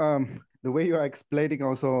think the way you're explaining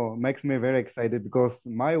also makes me very excited because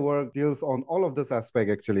my work deals on all of this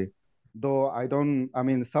aspect actually. Though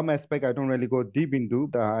some aspect I don't really go deep into,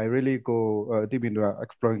 I really go deep into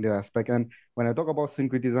exploring the aspect. And when I talk about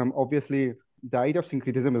syncretism, obviously the idea of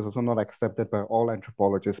syncretism is also not accepted by all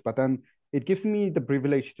anthropologists, but then it gives me the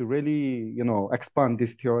privilege to really, expand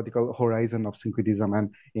this theoretical horizon of syncretism.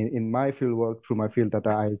 And in my field work, through my field that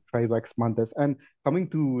I try to expand this. And coming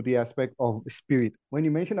to the aspect of spirit, when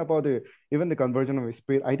you mention about even the conversion of a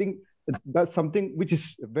spirit, I think that's something which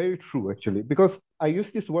is very true actually, because I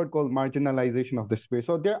use this word called marginalization of the spirit.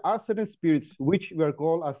 So there are certain spirits which were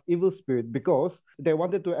called as evil spirit because they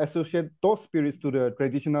wanted to associate those spirits to the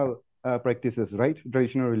traditional practices, right?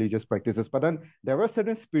 Traditional religious practices. But then there were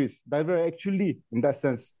certain spirits that were actually, in that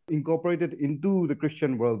sense, incorporated into the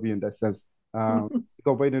Christian worldview, in that sense,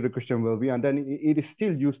 incorporated into the Christian worldview, and then it is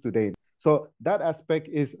still used today. So that aspect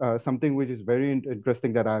is something which is very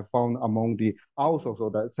interesting that I found among the owls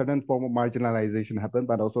also, that certain form of marginalization happened,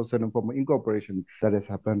 but also certain form of incorporation that has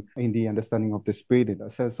happened in the understanding of the spirit in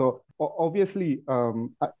that sense. So obviously,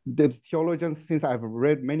 the theologians, since I've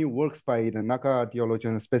read many works by the Naka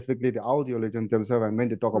theologians, specifically the owl theologians themselves, and when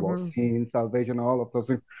they talk about sin, salvation, all of those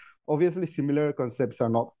things, obviously similar concepts are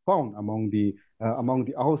not found among the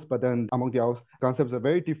owls, but then among the owls, concepts are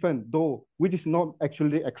very different, though, which is not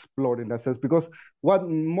actually explored in that sense. Because what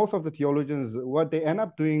most of the theologians, what they end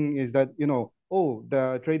up doing is that,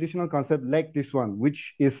 the traditional concept like this one,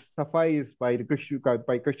 which is sufficed by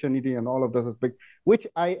by Christianity and all of those aspects, which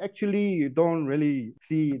I actually don't really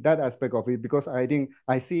see that aspect of it, because I think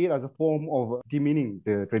I see it as a form of demeaning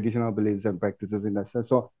the traditional beliefs and practices in that sense.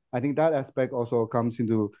 So I think that aspect also comes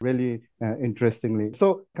into really interestingly.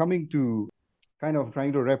 So coming to kind of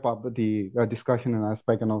trying to wrap up the discussion and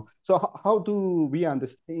aspect and all. So how do we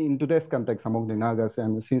understand in today's context among the Nagas?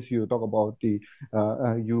 And since you talk about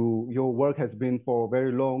your work has been for a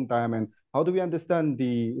very long time, and how do we understand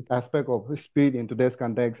the aspect of spirit in today's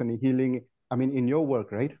context and healing? I mean, in your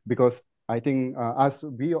work, right? Because I think as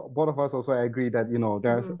we both of us also agree that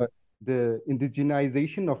there's the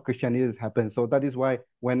indigenization of Christianity has happened. So that is why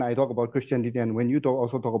when I talk about Christianity and when you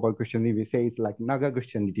also talk about Christianity, we say it's like Naga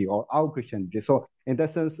Christianity or our Christianity. So in that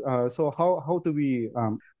sense, so how do we,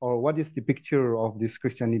 or what is the picture of this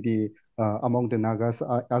Christianity among the Nagas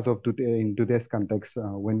as of today in today's context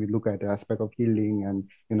when we look at the aspect of healing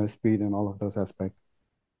and spirit and all of those aspects?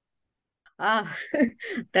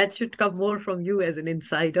 That should come more from you as an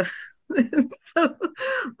insider.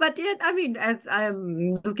 But yet, as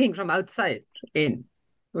I'm looking from outside in,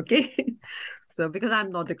 okay? So because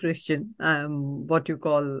I'm not a Christian, I'm what you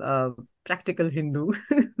call a practical Hindu.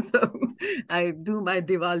 So I do my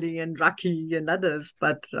Diwali and Rakhi and others,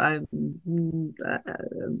 but I'm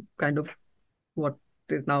kind of what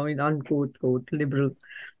is now in unquote, quote, liberal.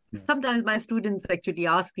 Sometimes my students actually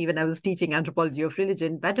ask me when I was teaching anthropology of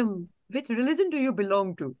religion, Madam, which religion do you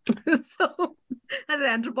belong to? So As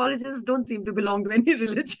anthropologists don't seem to belong to any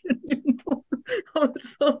religion,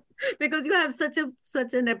 also, because you have such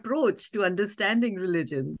an approach to understanding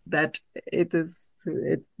religion that it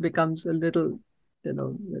becomes a little,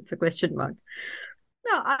 it's a question mark.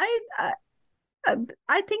 No,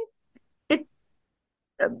 I think it.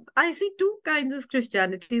 I see two kinds of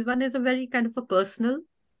Christianities. One is a very kind of a personal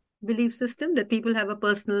belief system, that people have a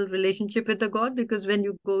personal relationship with the God, because when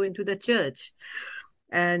you go into the church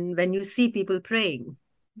and when you see people praying,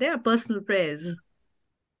 there are personal prayers.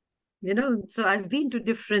 So I've been to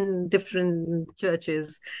different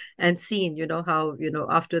churches and seen, how,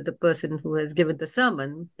 after the person who has given the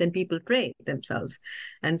sermon, then people pray themselves.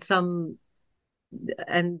 And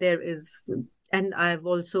there is, and I've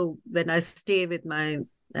also, when I stay with my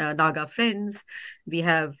Naga friends, we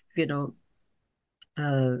have,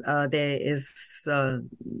 there is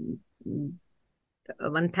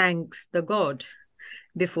one thanks the God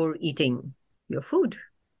before eating your food,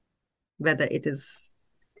 whether it is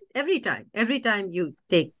every time you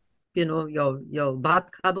take your bath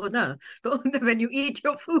khabona. So when you eat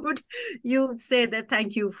your food, you say that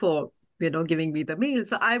thank you for giving me the meal.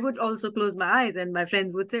 So I would also close my eyes, and my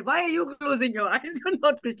friends would say, why are you closing your eyes? You're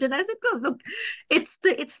not Christian. I said, look, it's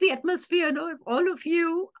the atmosphere. If all of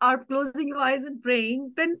you are closing your eyes and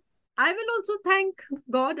praying, then I will also thank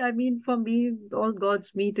God. I mean, for me, all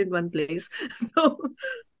gods meet in one place. So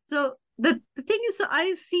the thing is, so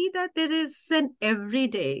I see that there is an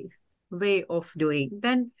everyday way of doing.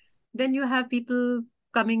 Then you have people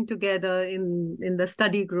coming together in the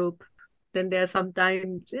study group. Then there are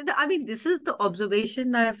sometimes, I mean, this is the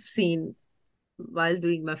observation I've seen while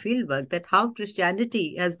doing my fieldwork, that how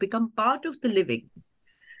Christianity has become part of the living.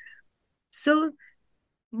 So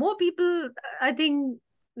more people, I think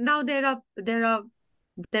now there are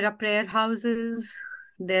prayer houses,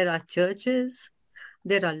 there are churches,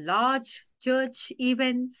 there are large church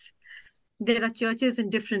events, there are churches in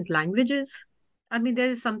different languages. I mean, there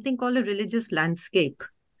is something called a religious landscape.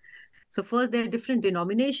 So first there are different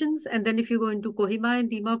denominations, and then if you go into Kohima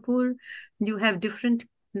and Dimapur, you have different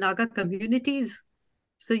Naga communities.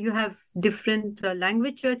 So you have different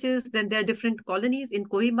language churches, then there are different colonies. In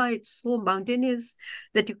Kohima, it's so mountainous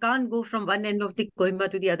that you can't go from one end of the Kohima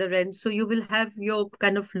to the other end. So you will have your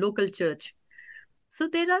kind of local church. So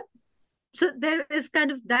there is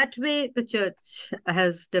kind of that way the church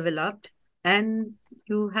has developed, and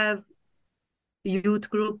you have youth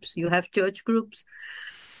groups, you have church groups.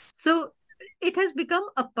 So it has become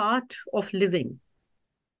a part of living.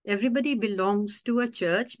 Everybody belongs to a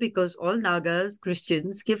church because all Nagas,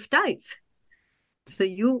 Christians, give tithes. So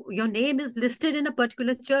your name is listed in a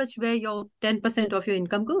particular church where your 10% of your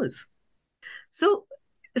income goes. So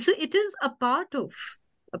it is a part of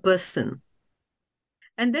a person.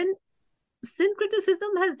 And then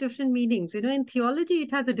syncretism has different meanings. In theology,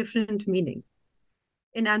 it has a different meaning.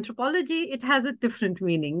 In anthropology, it has a different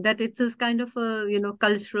meaning, that it's a kind of a,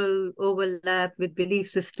 cultural overlap with belief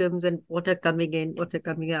systems and what are coming in, what are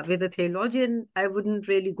coming out. With a theologian, I wouldn't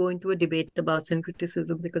really go into a debate about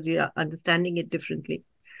syncretism because you are understanding it differently.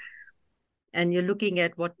 And you're looking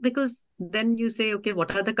at because then you say, okay,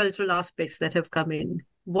 what are the cultural aspects that have come in?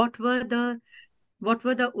 What were the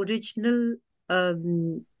original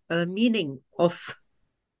meaning of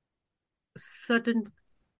certain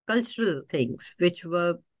cultural things which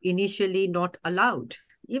were initially not allowed?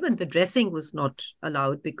 Even the dressing was not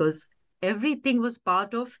allowed because everything was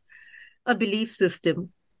part of a belief system,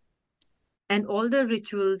 and all the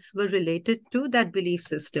rituals were related to that belief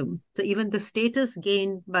system. So even the status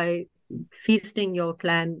gained by feasting your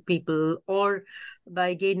clan people or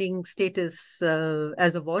by gaining status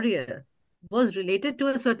as a warrior was related to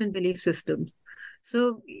a certain belief system.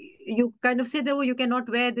 So you kind of say that, you cannot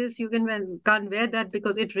wear this, can't wear that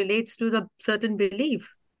because it relates to the certain belief,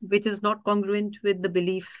 which is not congruent with the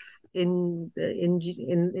belief in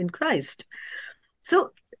Christ.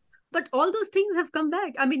 So, but all those things have come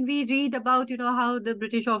back. I mean, we read about, how the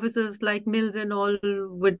British officers like Mills and all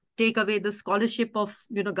would take away the scholarship of,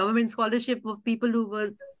 government scholarship of people who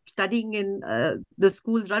were studying in the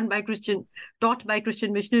schools taught by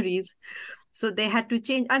Christian missionaries. So they had to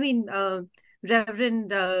change. I mean,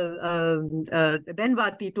 Reverend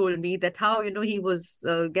Benvati told me that how, he was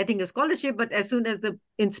getting a scholarship, but as soon as the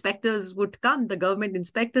inspectors would come, the government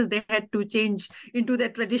inspectors, they had to change into their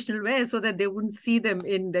traditional wear so that they wouldn't see them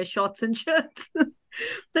in their shorts and shirts.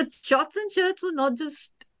 The shorts and shirts were not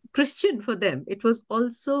just Christian for them. It was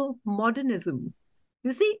also modernism.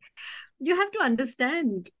 You see, you have to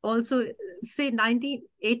understand also, say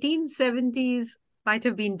 1870s, might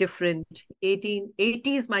have been different,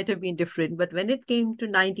 1880s might have been different, but when it came to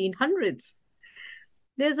 1900s,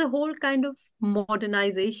 there's a whole kind of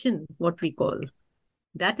modernization, what we call.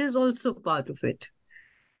 That is also part of it.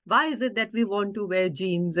 Why is it that we want to wear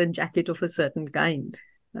jeans and jacket of a certain kind?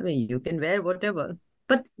 I mean, you can wear whatever.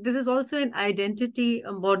 But this is also an identity,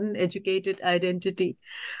 a modern educated identity.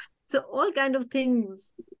 So all kind of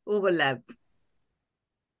things overlap.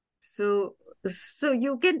 So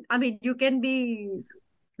you can, I mean, you can be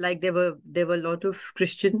like there were a lot of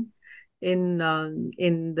Christian in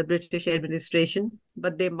the British administration,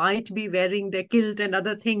 but they might be wearing their kilt and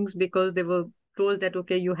other things because they were told that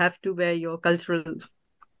okay, you have to wear your cultural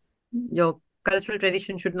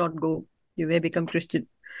tradition should not go. You may become Christian.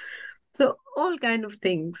 So all kind of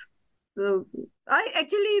things. So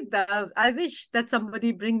I wish that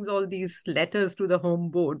somebody brings all these letters to the home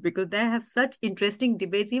board because they have such interesting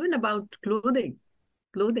debates even about clothing.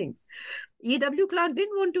 Clothing. E.W. Clark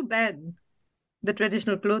didn't want to ban the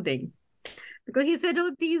traditional clothing because he said,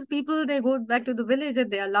 oh, these people, they go back to the village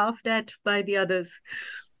and they are laughed at by the others.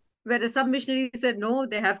 Whereas some missionaries said, no,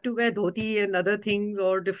 they have to wear dhoti and other things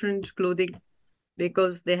or different clothing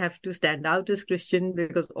because they have to stand out as Christian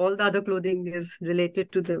because all the other clothing is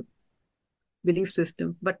related to the belief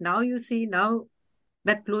system. But now you see, now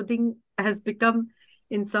that clothing has become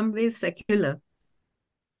in some ways secular.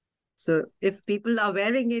 So if people are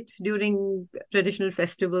wearing it during traditional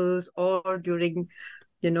festivals or during,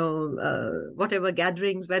 whatever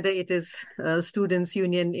gatherings, whether it is Students'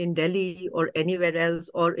 Union in Delhi or anywhere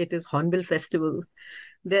else, or it is Hornbill Festival,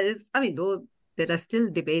 though there are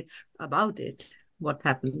still debates about it, what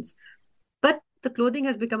happens. But the clothing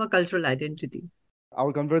has become a cultural identity.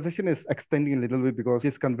 Our conversation is extending a little bit because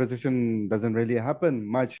this conversation doesn't really happen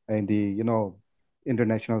much in the,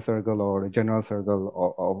 international circle or general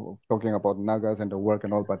circle of talking about Nagas and the work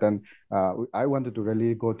and all. But then I wanted to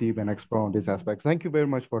really go deep and explore on this aspect. Thank you very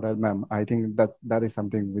much for that, ma'am. I think that is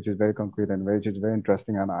something which is very concrete and which is very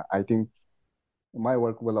interesting. And I think my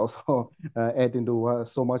work will also add into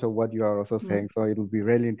so much of what you are also saying. So it'll be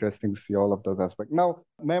really interesting to see all of those aspects. Now,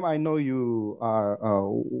 ma'am, I know you are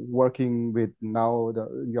working with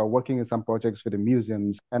you're working in some projects with the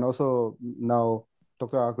museums, and also now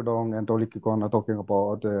Dr. Akudong and Toli Kikon are talking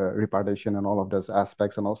about reparation and all of those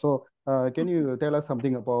aspects. And also, can you tell us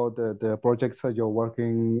something about the projects that you're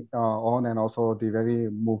working on and also the very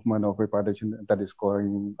movement of reparation that is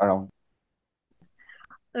going around?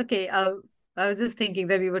 Okay, I was just thinking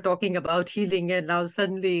that we were talking about healing, and now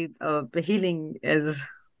suddenly the healing has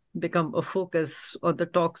become a focus on the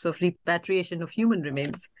talks of repatriation of human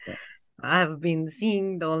remains. Yeah. I have been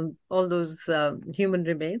seeing all those human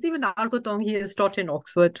remains. Even Arkotong, he has taught in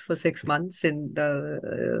Oxford for 6 months in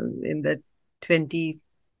the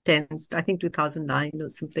 2010s, I think 2009 or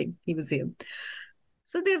something. He was here.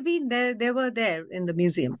 So they've been there. They were there in the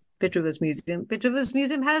museum. Petrivers Museum. Petrivers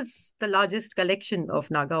Museum has the largest collection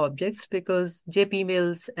of Naga objects because J.P.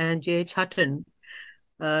 Mills and J.H. Hutton,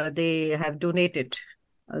 they have donated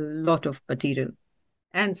a lot of material,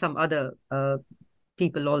 and some other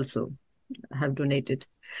people also have donated.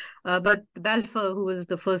 But Balfour, who was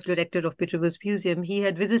the first director of Petrivers Museum, he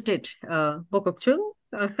had visited Bokokchung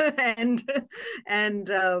and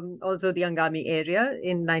also the Angami area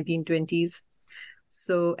in 1920s.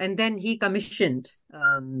 So, and then he commissioned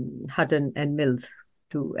Hutton and Mills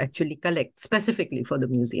to actually collect specifically for the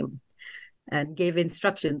museum and gave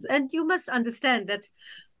instructions. And you must understand that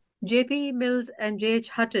J.P. Mills and J.H.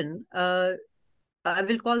 Hutton, I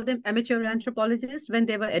will call them amateur anthropologists, when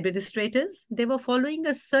they were administrators, they were following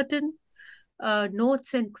a certain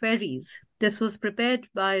notes and queries. This was prepared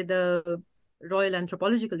by the Royal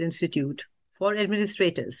Anthropological Institute for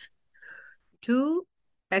administrators to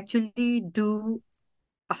actually do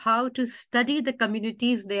how to study the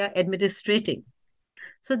communities they are administrating.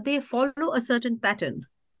 So they follow a certain pattern,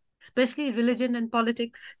 especially religion and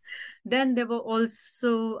politics. Then there were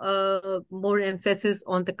also more emphasis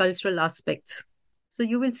on the cultural aspects. So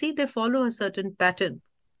you will see they follow a certain pattern.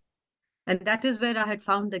 And that is where I had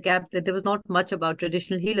found the gap, that there was not much about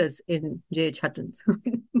traditional healers in J.H. Hutton's.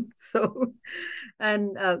 So,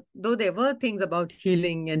 and though there were things about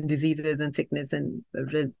healing and diseases and sickness and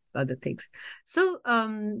other things. So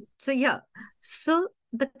the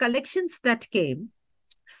collections that came,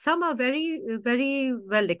 some are very, very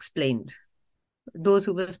well explained, those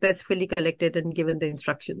who were specifically collected and given the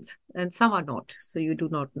instructions, and some are not, so you do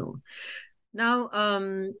not know. Now,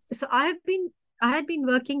 so I had been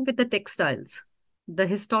working with the textiles, the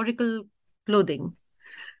historical clothing,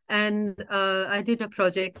 and I did a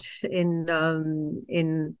project in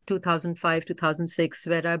 2005, 2006,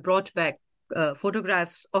 where I brought back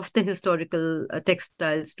photographs of the historical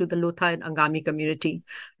textiles to the Lotha and Angami community.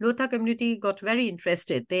 Lotha community got very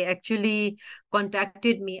interested. They actually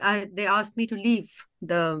contacted me. They asked me to leave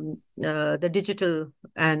the digital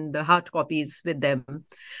and the hard copies with them.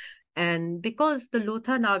 And because the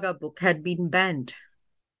Lotha Naga book had been banned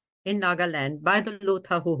in Nagaland by the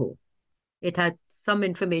Lotha Hoho, it had some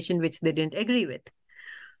information which they didn't agree with.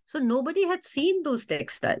 So nobody had seen those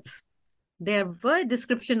textiles. There were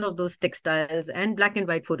description of those textiles and black and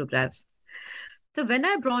white photographs. So when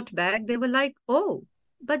I brought back, they were like, oh,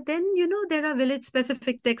 but then, there are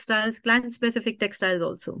village-specific textiles, clan-specific textiles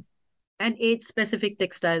also, and age-specific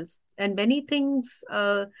textiles, and many things.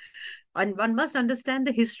 And one must understand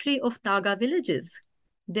the history of Naga villages.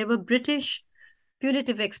 There were British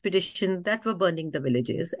punitive expeditions that were burning the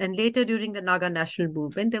villages. And later, during the Naga national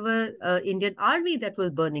movement, there were Indian army that was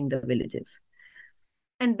burning the villages.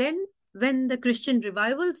 And then when the Christian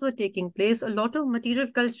revivals were taking place, a lot of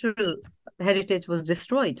material cultural heritage was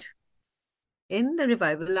destroyed. In the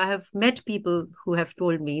revival, I have met people who have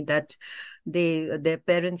told me that their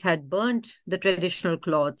parents had burnt the traditional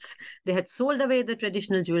cloths, they had sold away the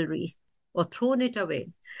traditional jewelry or thrown it away.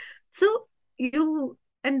 So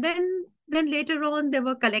and then later on, there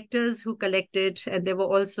were collectors who collected, and there were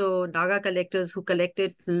also Naga collectors who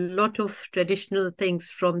collected a lot of traditional things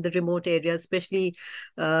from the remote areas, especially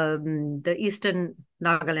the eastern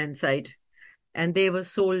Nagaland side. And they were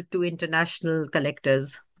sold to international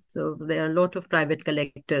collectors. So there are a lot of private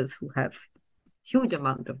collectors who have huge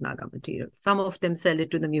amount of Naga material. Some of them sell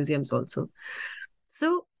it to the museums also.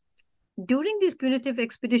 So during these punitive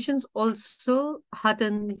expeditions, also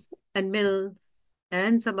Huttons and Mills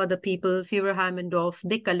and some other people, Führer Hammendorf,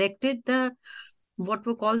 they collected what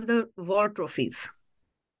were called the war trophies,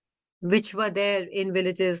 which were there in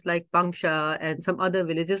villages like Pangsha and some other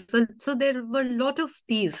villages. So there were a lot of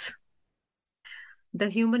these. The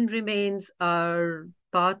human remains are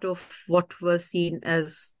part of what was seen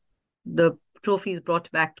as the trophies brought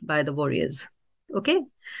back by the warriors. Okay.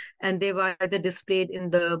 And they were either displayed in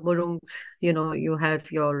the murungs, you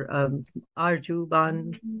have your Arju,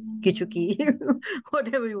 Ban, Kichuki,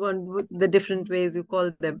 whatever you want, the different ways you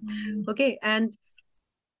call them. Okay.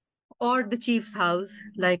 Or the chief's house,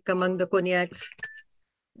 like among the Konyaks.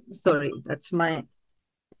 Sorry, that's my.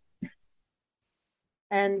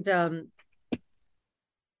 And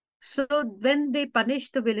so when they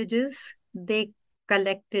punished the villages, they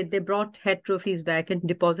brought head trophies back and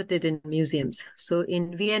deposited in museums. So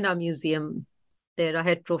in Vienna Museum, there are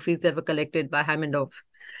head trophies that were collected by Hammendorf.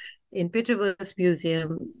 In Peter's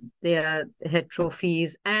Museum, there are head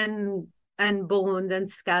trophies and bones and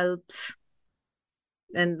scalps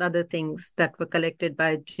and other things that were collected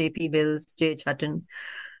by J.P. Mills, J.H. Hutton.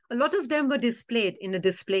 A lot of them were displayed in a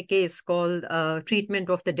display case called Treatment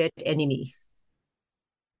of the Dead Enemy.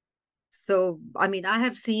 So, I mean, I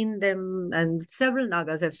have seen them and several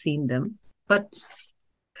Nagas have seen them, but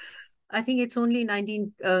I think it's only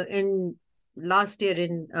in last year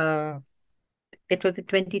it was the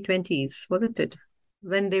 2020s, wasn't it?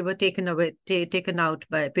 When they were taken out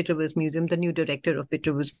by Peter's Museum, the new director of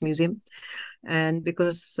Peter's Museum. And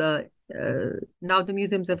because now the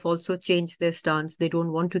museums have also changed their stance, they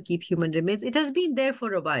don't want to keep human remains. It has been there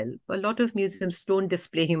for a while. A lot of museums don't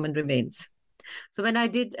display human remains. So when I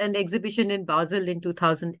did an exhibition in Basel in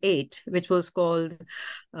 2008, which was called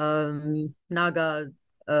Naga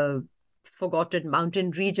Forgotten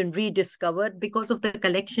Mountain Region Rediscovered, because of the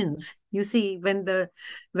collections. You see, when the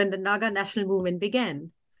Naga national movement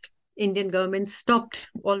began, Indian government stopped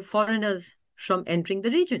all foreigners from entering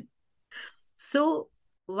the region. So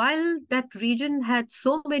while that region had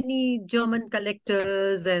so many German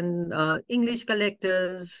collectors and English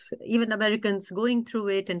collectors, even Americans going through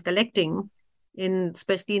it and collecting,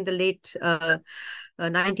 especially in the late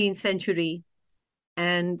 19th century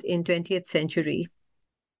and in 20th century.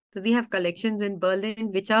 So we have collections in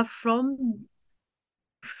Berlin which are from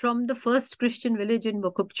the first Christian village in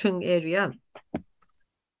Mokokchung area.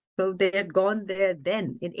 So they had gone there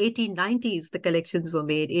then. In 1890s, the collections were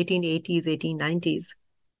made, 1880s, 1890s.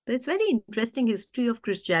 So it's very interesting history of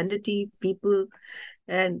Christianity, people.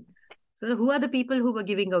 And so who are the people who were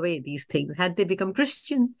giving away these things? Had they become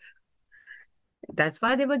Christians? That's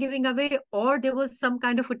why they were giving away, or there was some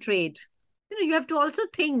kind of a trade. You have to also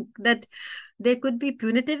think that there could be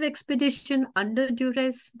punitive expedition under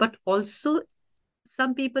duress, but also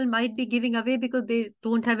some people might be giving away because they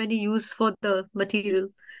don't have any use for the material,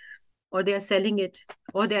 or they are selling it,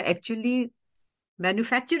 or they are actually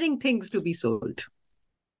manufacturing things to be sold.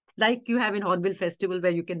 Like you have in Hornbill Festival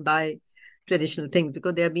where you can buy traditional things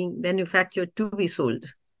because they are being manufactured to be sold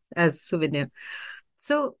as souvenir.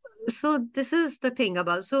 So So this is the thing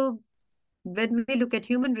about, so when we look at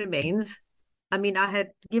human remains, I mean, I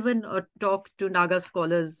had given a talk to Naga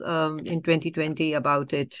scholars in 2020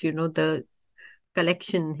 about it, the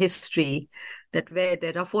collection history, that where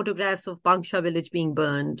there are photographs of Pangsha village being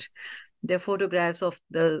burned, there are photographs of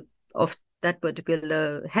that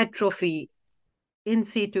particular head trophy in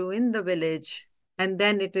situ in the village, and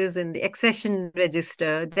then it is in the accession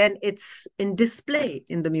register, then it's in display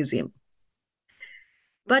in the museum.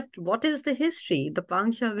 But what is the history? The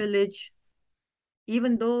Pangsha village,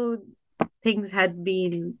 even though things had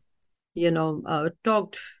been,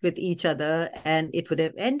 talked with each other and it would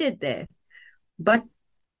have ended there, but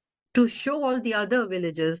to show all the other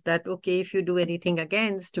villagers that, okay, if you do anything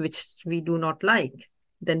against which we do not like,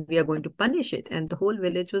 then we are going to punish it. And the whole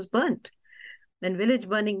village was burnt. And village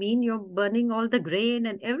burning mean you're burning all the grain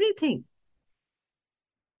and everything.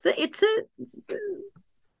 So it's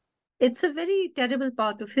a very terrible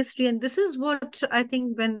part of history. And this is what I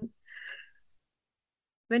think when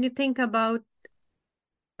you think about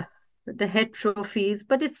the head trophies,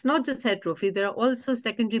 but it's not just head trophies, there are also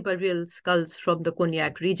secondary burial skulls from the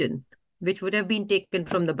Konyak region, which would have been taken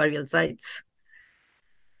from the burial sites.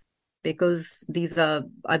 Because these are,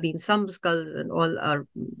 I mean, some skulls and all are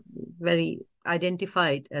very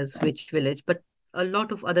identified as which village, but a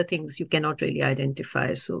lot of other things you cannot really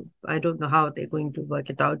identify. So I don't know how they're going to work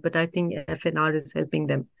it out, but I think FNR is helping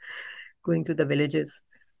them going to the villages.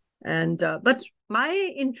 And but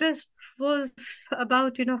my interest was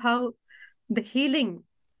about, how the healing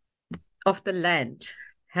of the land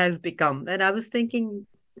has become. And I was thinking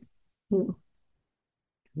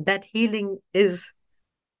that healing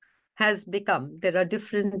has become, there are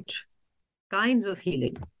different kinds of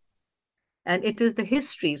healing. And it is the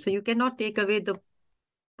history. So you cannot take away the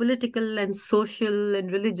political and social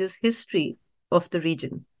and religious history of the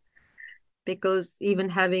region. Because even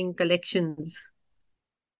having collections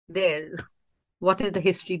there, what is the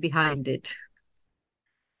history behind it?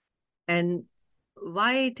 And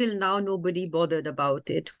why till now nobody bothered about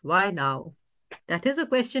it? Why now? That is a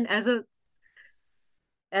question as a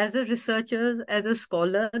researcher, as a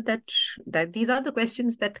scholar, that these are the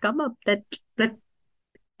questions that come up. That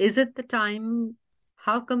is it the time?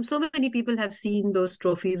 How come so many people have seen those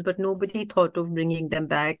trophies, but nobody thought of bringing them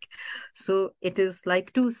back? So it is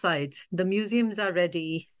like two sides. The museums are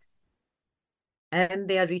ready and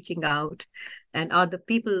they are reaching out. And are the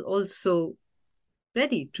people also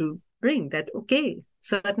ready to bring that, okay,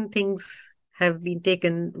 certain things have been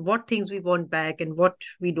taken, what things we want back and what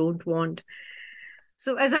we don't want.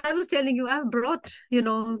 So as I was telling you, I've brought,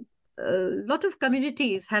 a lot of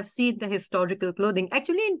communities have seen the historical clothing.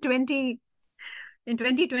 Actually, in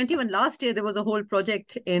 2021, last year, there was a whole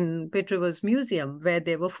project in Pitt Rivers Museum where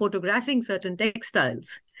they were photographing certain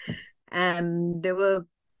textiles. And there were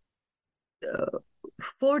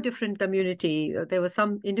 4 different community. There were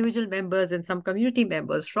some individual members and some community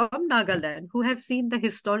members from Nagaland who have seen the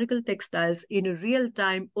historical textiles in real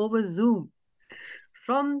time over Zoom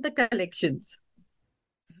from the collections.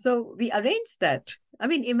 So we arranged that. I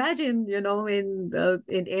mean, imagine, in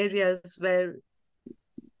areas where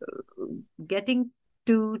getting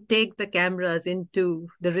to take the cameras into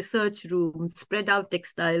the research room, spread out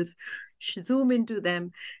textiles, zoom into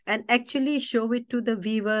them, and actually show it to the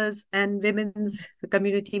weavers and women's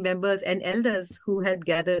community members and elders who had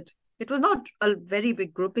gathered. It was not a very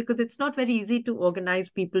big group because it's not very easy to organize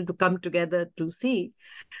people to come together to see.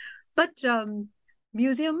 But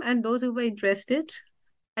museum and those who were interested.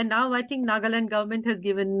 And now I think Nagaland government has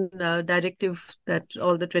given a directive that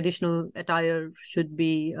all the traditional attire should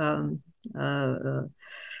be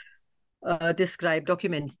described,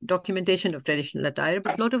 documentation of traditional attire.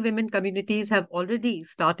 But a lot of women communities have already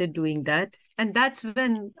started doing that. And that's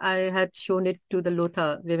when I had shown it to the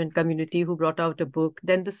Lotha women community who brought out a book.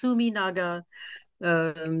 Then the Sumi Naga,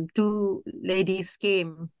 2 ladies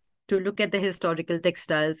came to look at the historical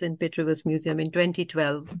textiles in Pitt Rivers Museum in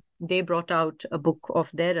 2012. They brought out a book of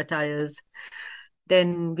their attires.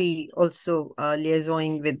 Then we also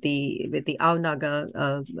liaisoning with the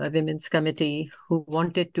Avnaga Women's Committee who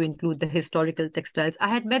wanted to include the historical textiles. I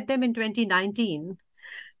had met them in 2019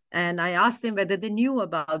 and I asked them whether they knew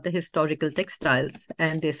about the historical textiles.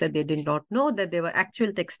 And they said they did not know that they were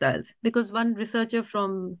actual textiles because one researcher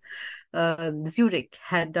from Zurich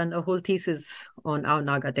had done a whole thesis on our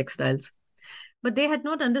Naga textiles. But they had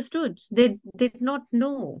not understood. They did not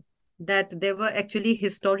know that there were actually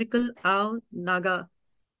historical our Naga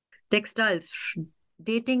textiles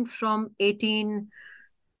dating from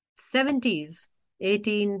 1870s,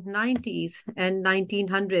 1890s, and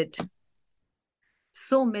 1900.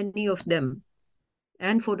 So many of them,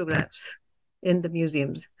 and photographs. in the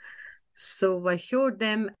museums. So I showed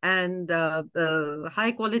them, and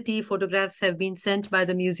high quality photographs have been sent by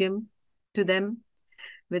the museum to them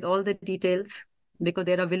with all the details, because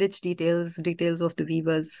there are village details, details of the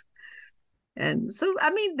weavers. And so,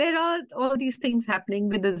 I mean, there are all these things happening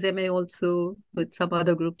with the Zeme also, with some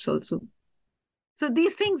other groups also. So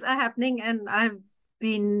these things are happening, and I've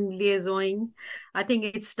been liaisoning. I think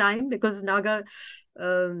it's time, because Naga,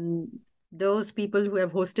 those people who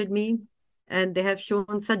have hosted me, and they have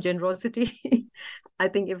shown such generosity. I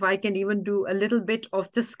think if I can even do a little bit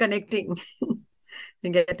of just connecting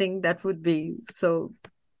and getting, that would be so.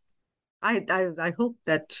 I hope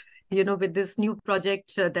that, with this new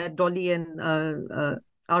project that Dolly and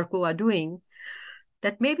Arco are doing,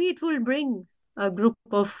 that maybe it will bring a group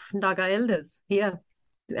of Naga elders here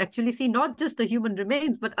to actually see not just the human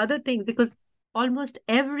remains, but other things, because almost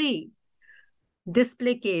every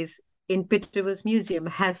display case in Pitt Rivers Museum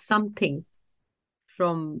has something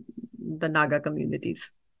from the Naga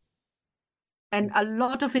communities. And a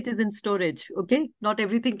lot of it is in storage, okay? Not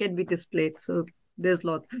everything can be displayed, so there's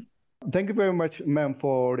lots. Thank you very much, ma'am,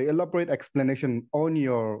 for the elaborate explanation on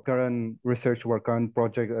your current research work, current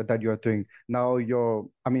project that you are doing. Now,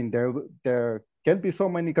 there can be so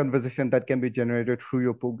many conversations that can be generated through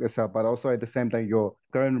your book itself, but also at the same time, your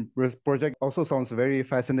current project also sounds very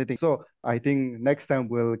fascinating. So I think next time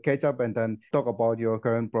we'll catch up and then talk about your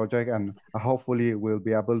current project, and hopefully we'll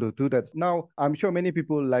be able to do that. Now, I'm sure many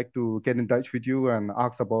people like to get in touch with you and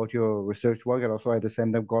ask about your research work, and also at the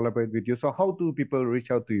same time collaborate with you. So how do people reach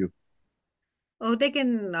out to you? Oh, they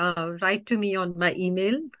can write to me on my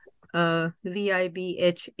email,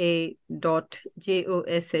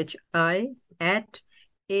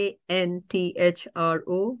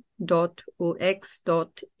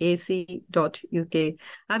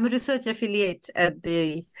 I'm a research affiliate at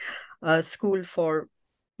the School for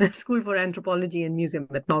Anthropology and Museum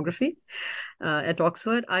Ethnography at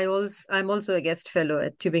Oxford. I'm also a guest fellow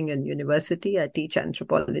at Tübingen University. I teach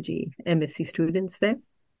anthropology MSc students there.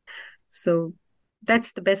 So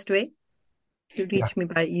that's the best way to reach me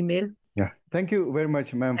by email. Yeah. Thank you very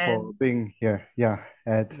much, ma'am, for being here.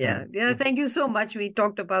 Thank you so much. We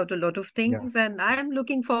talked about a lot of things, and I'm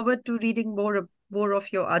looking forward to reading more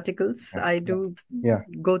of your articles. I do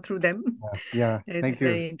go through them. It's Thank you.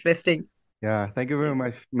 very interesting. Yeah, thank you very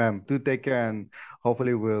much, ma'am. Do take care, and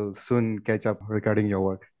hopefully we'll soon catch up regarding your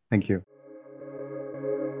work. Thank you.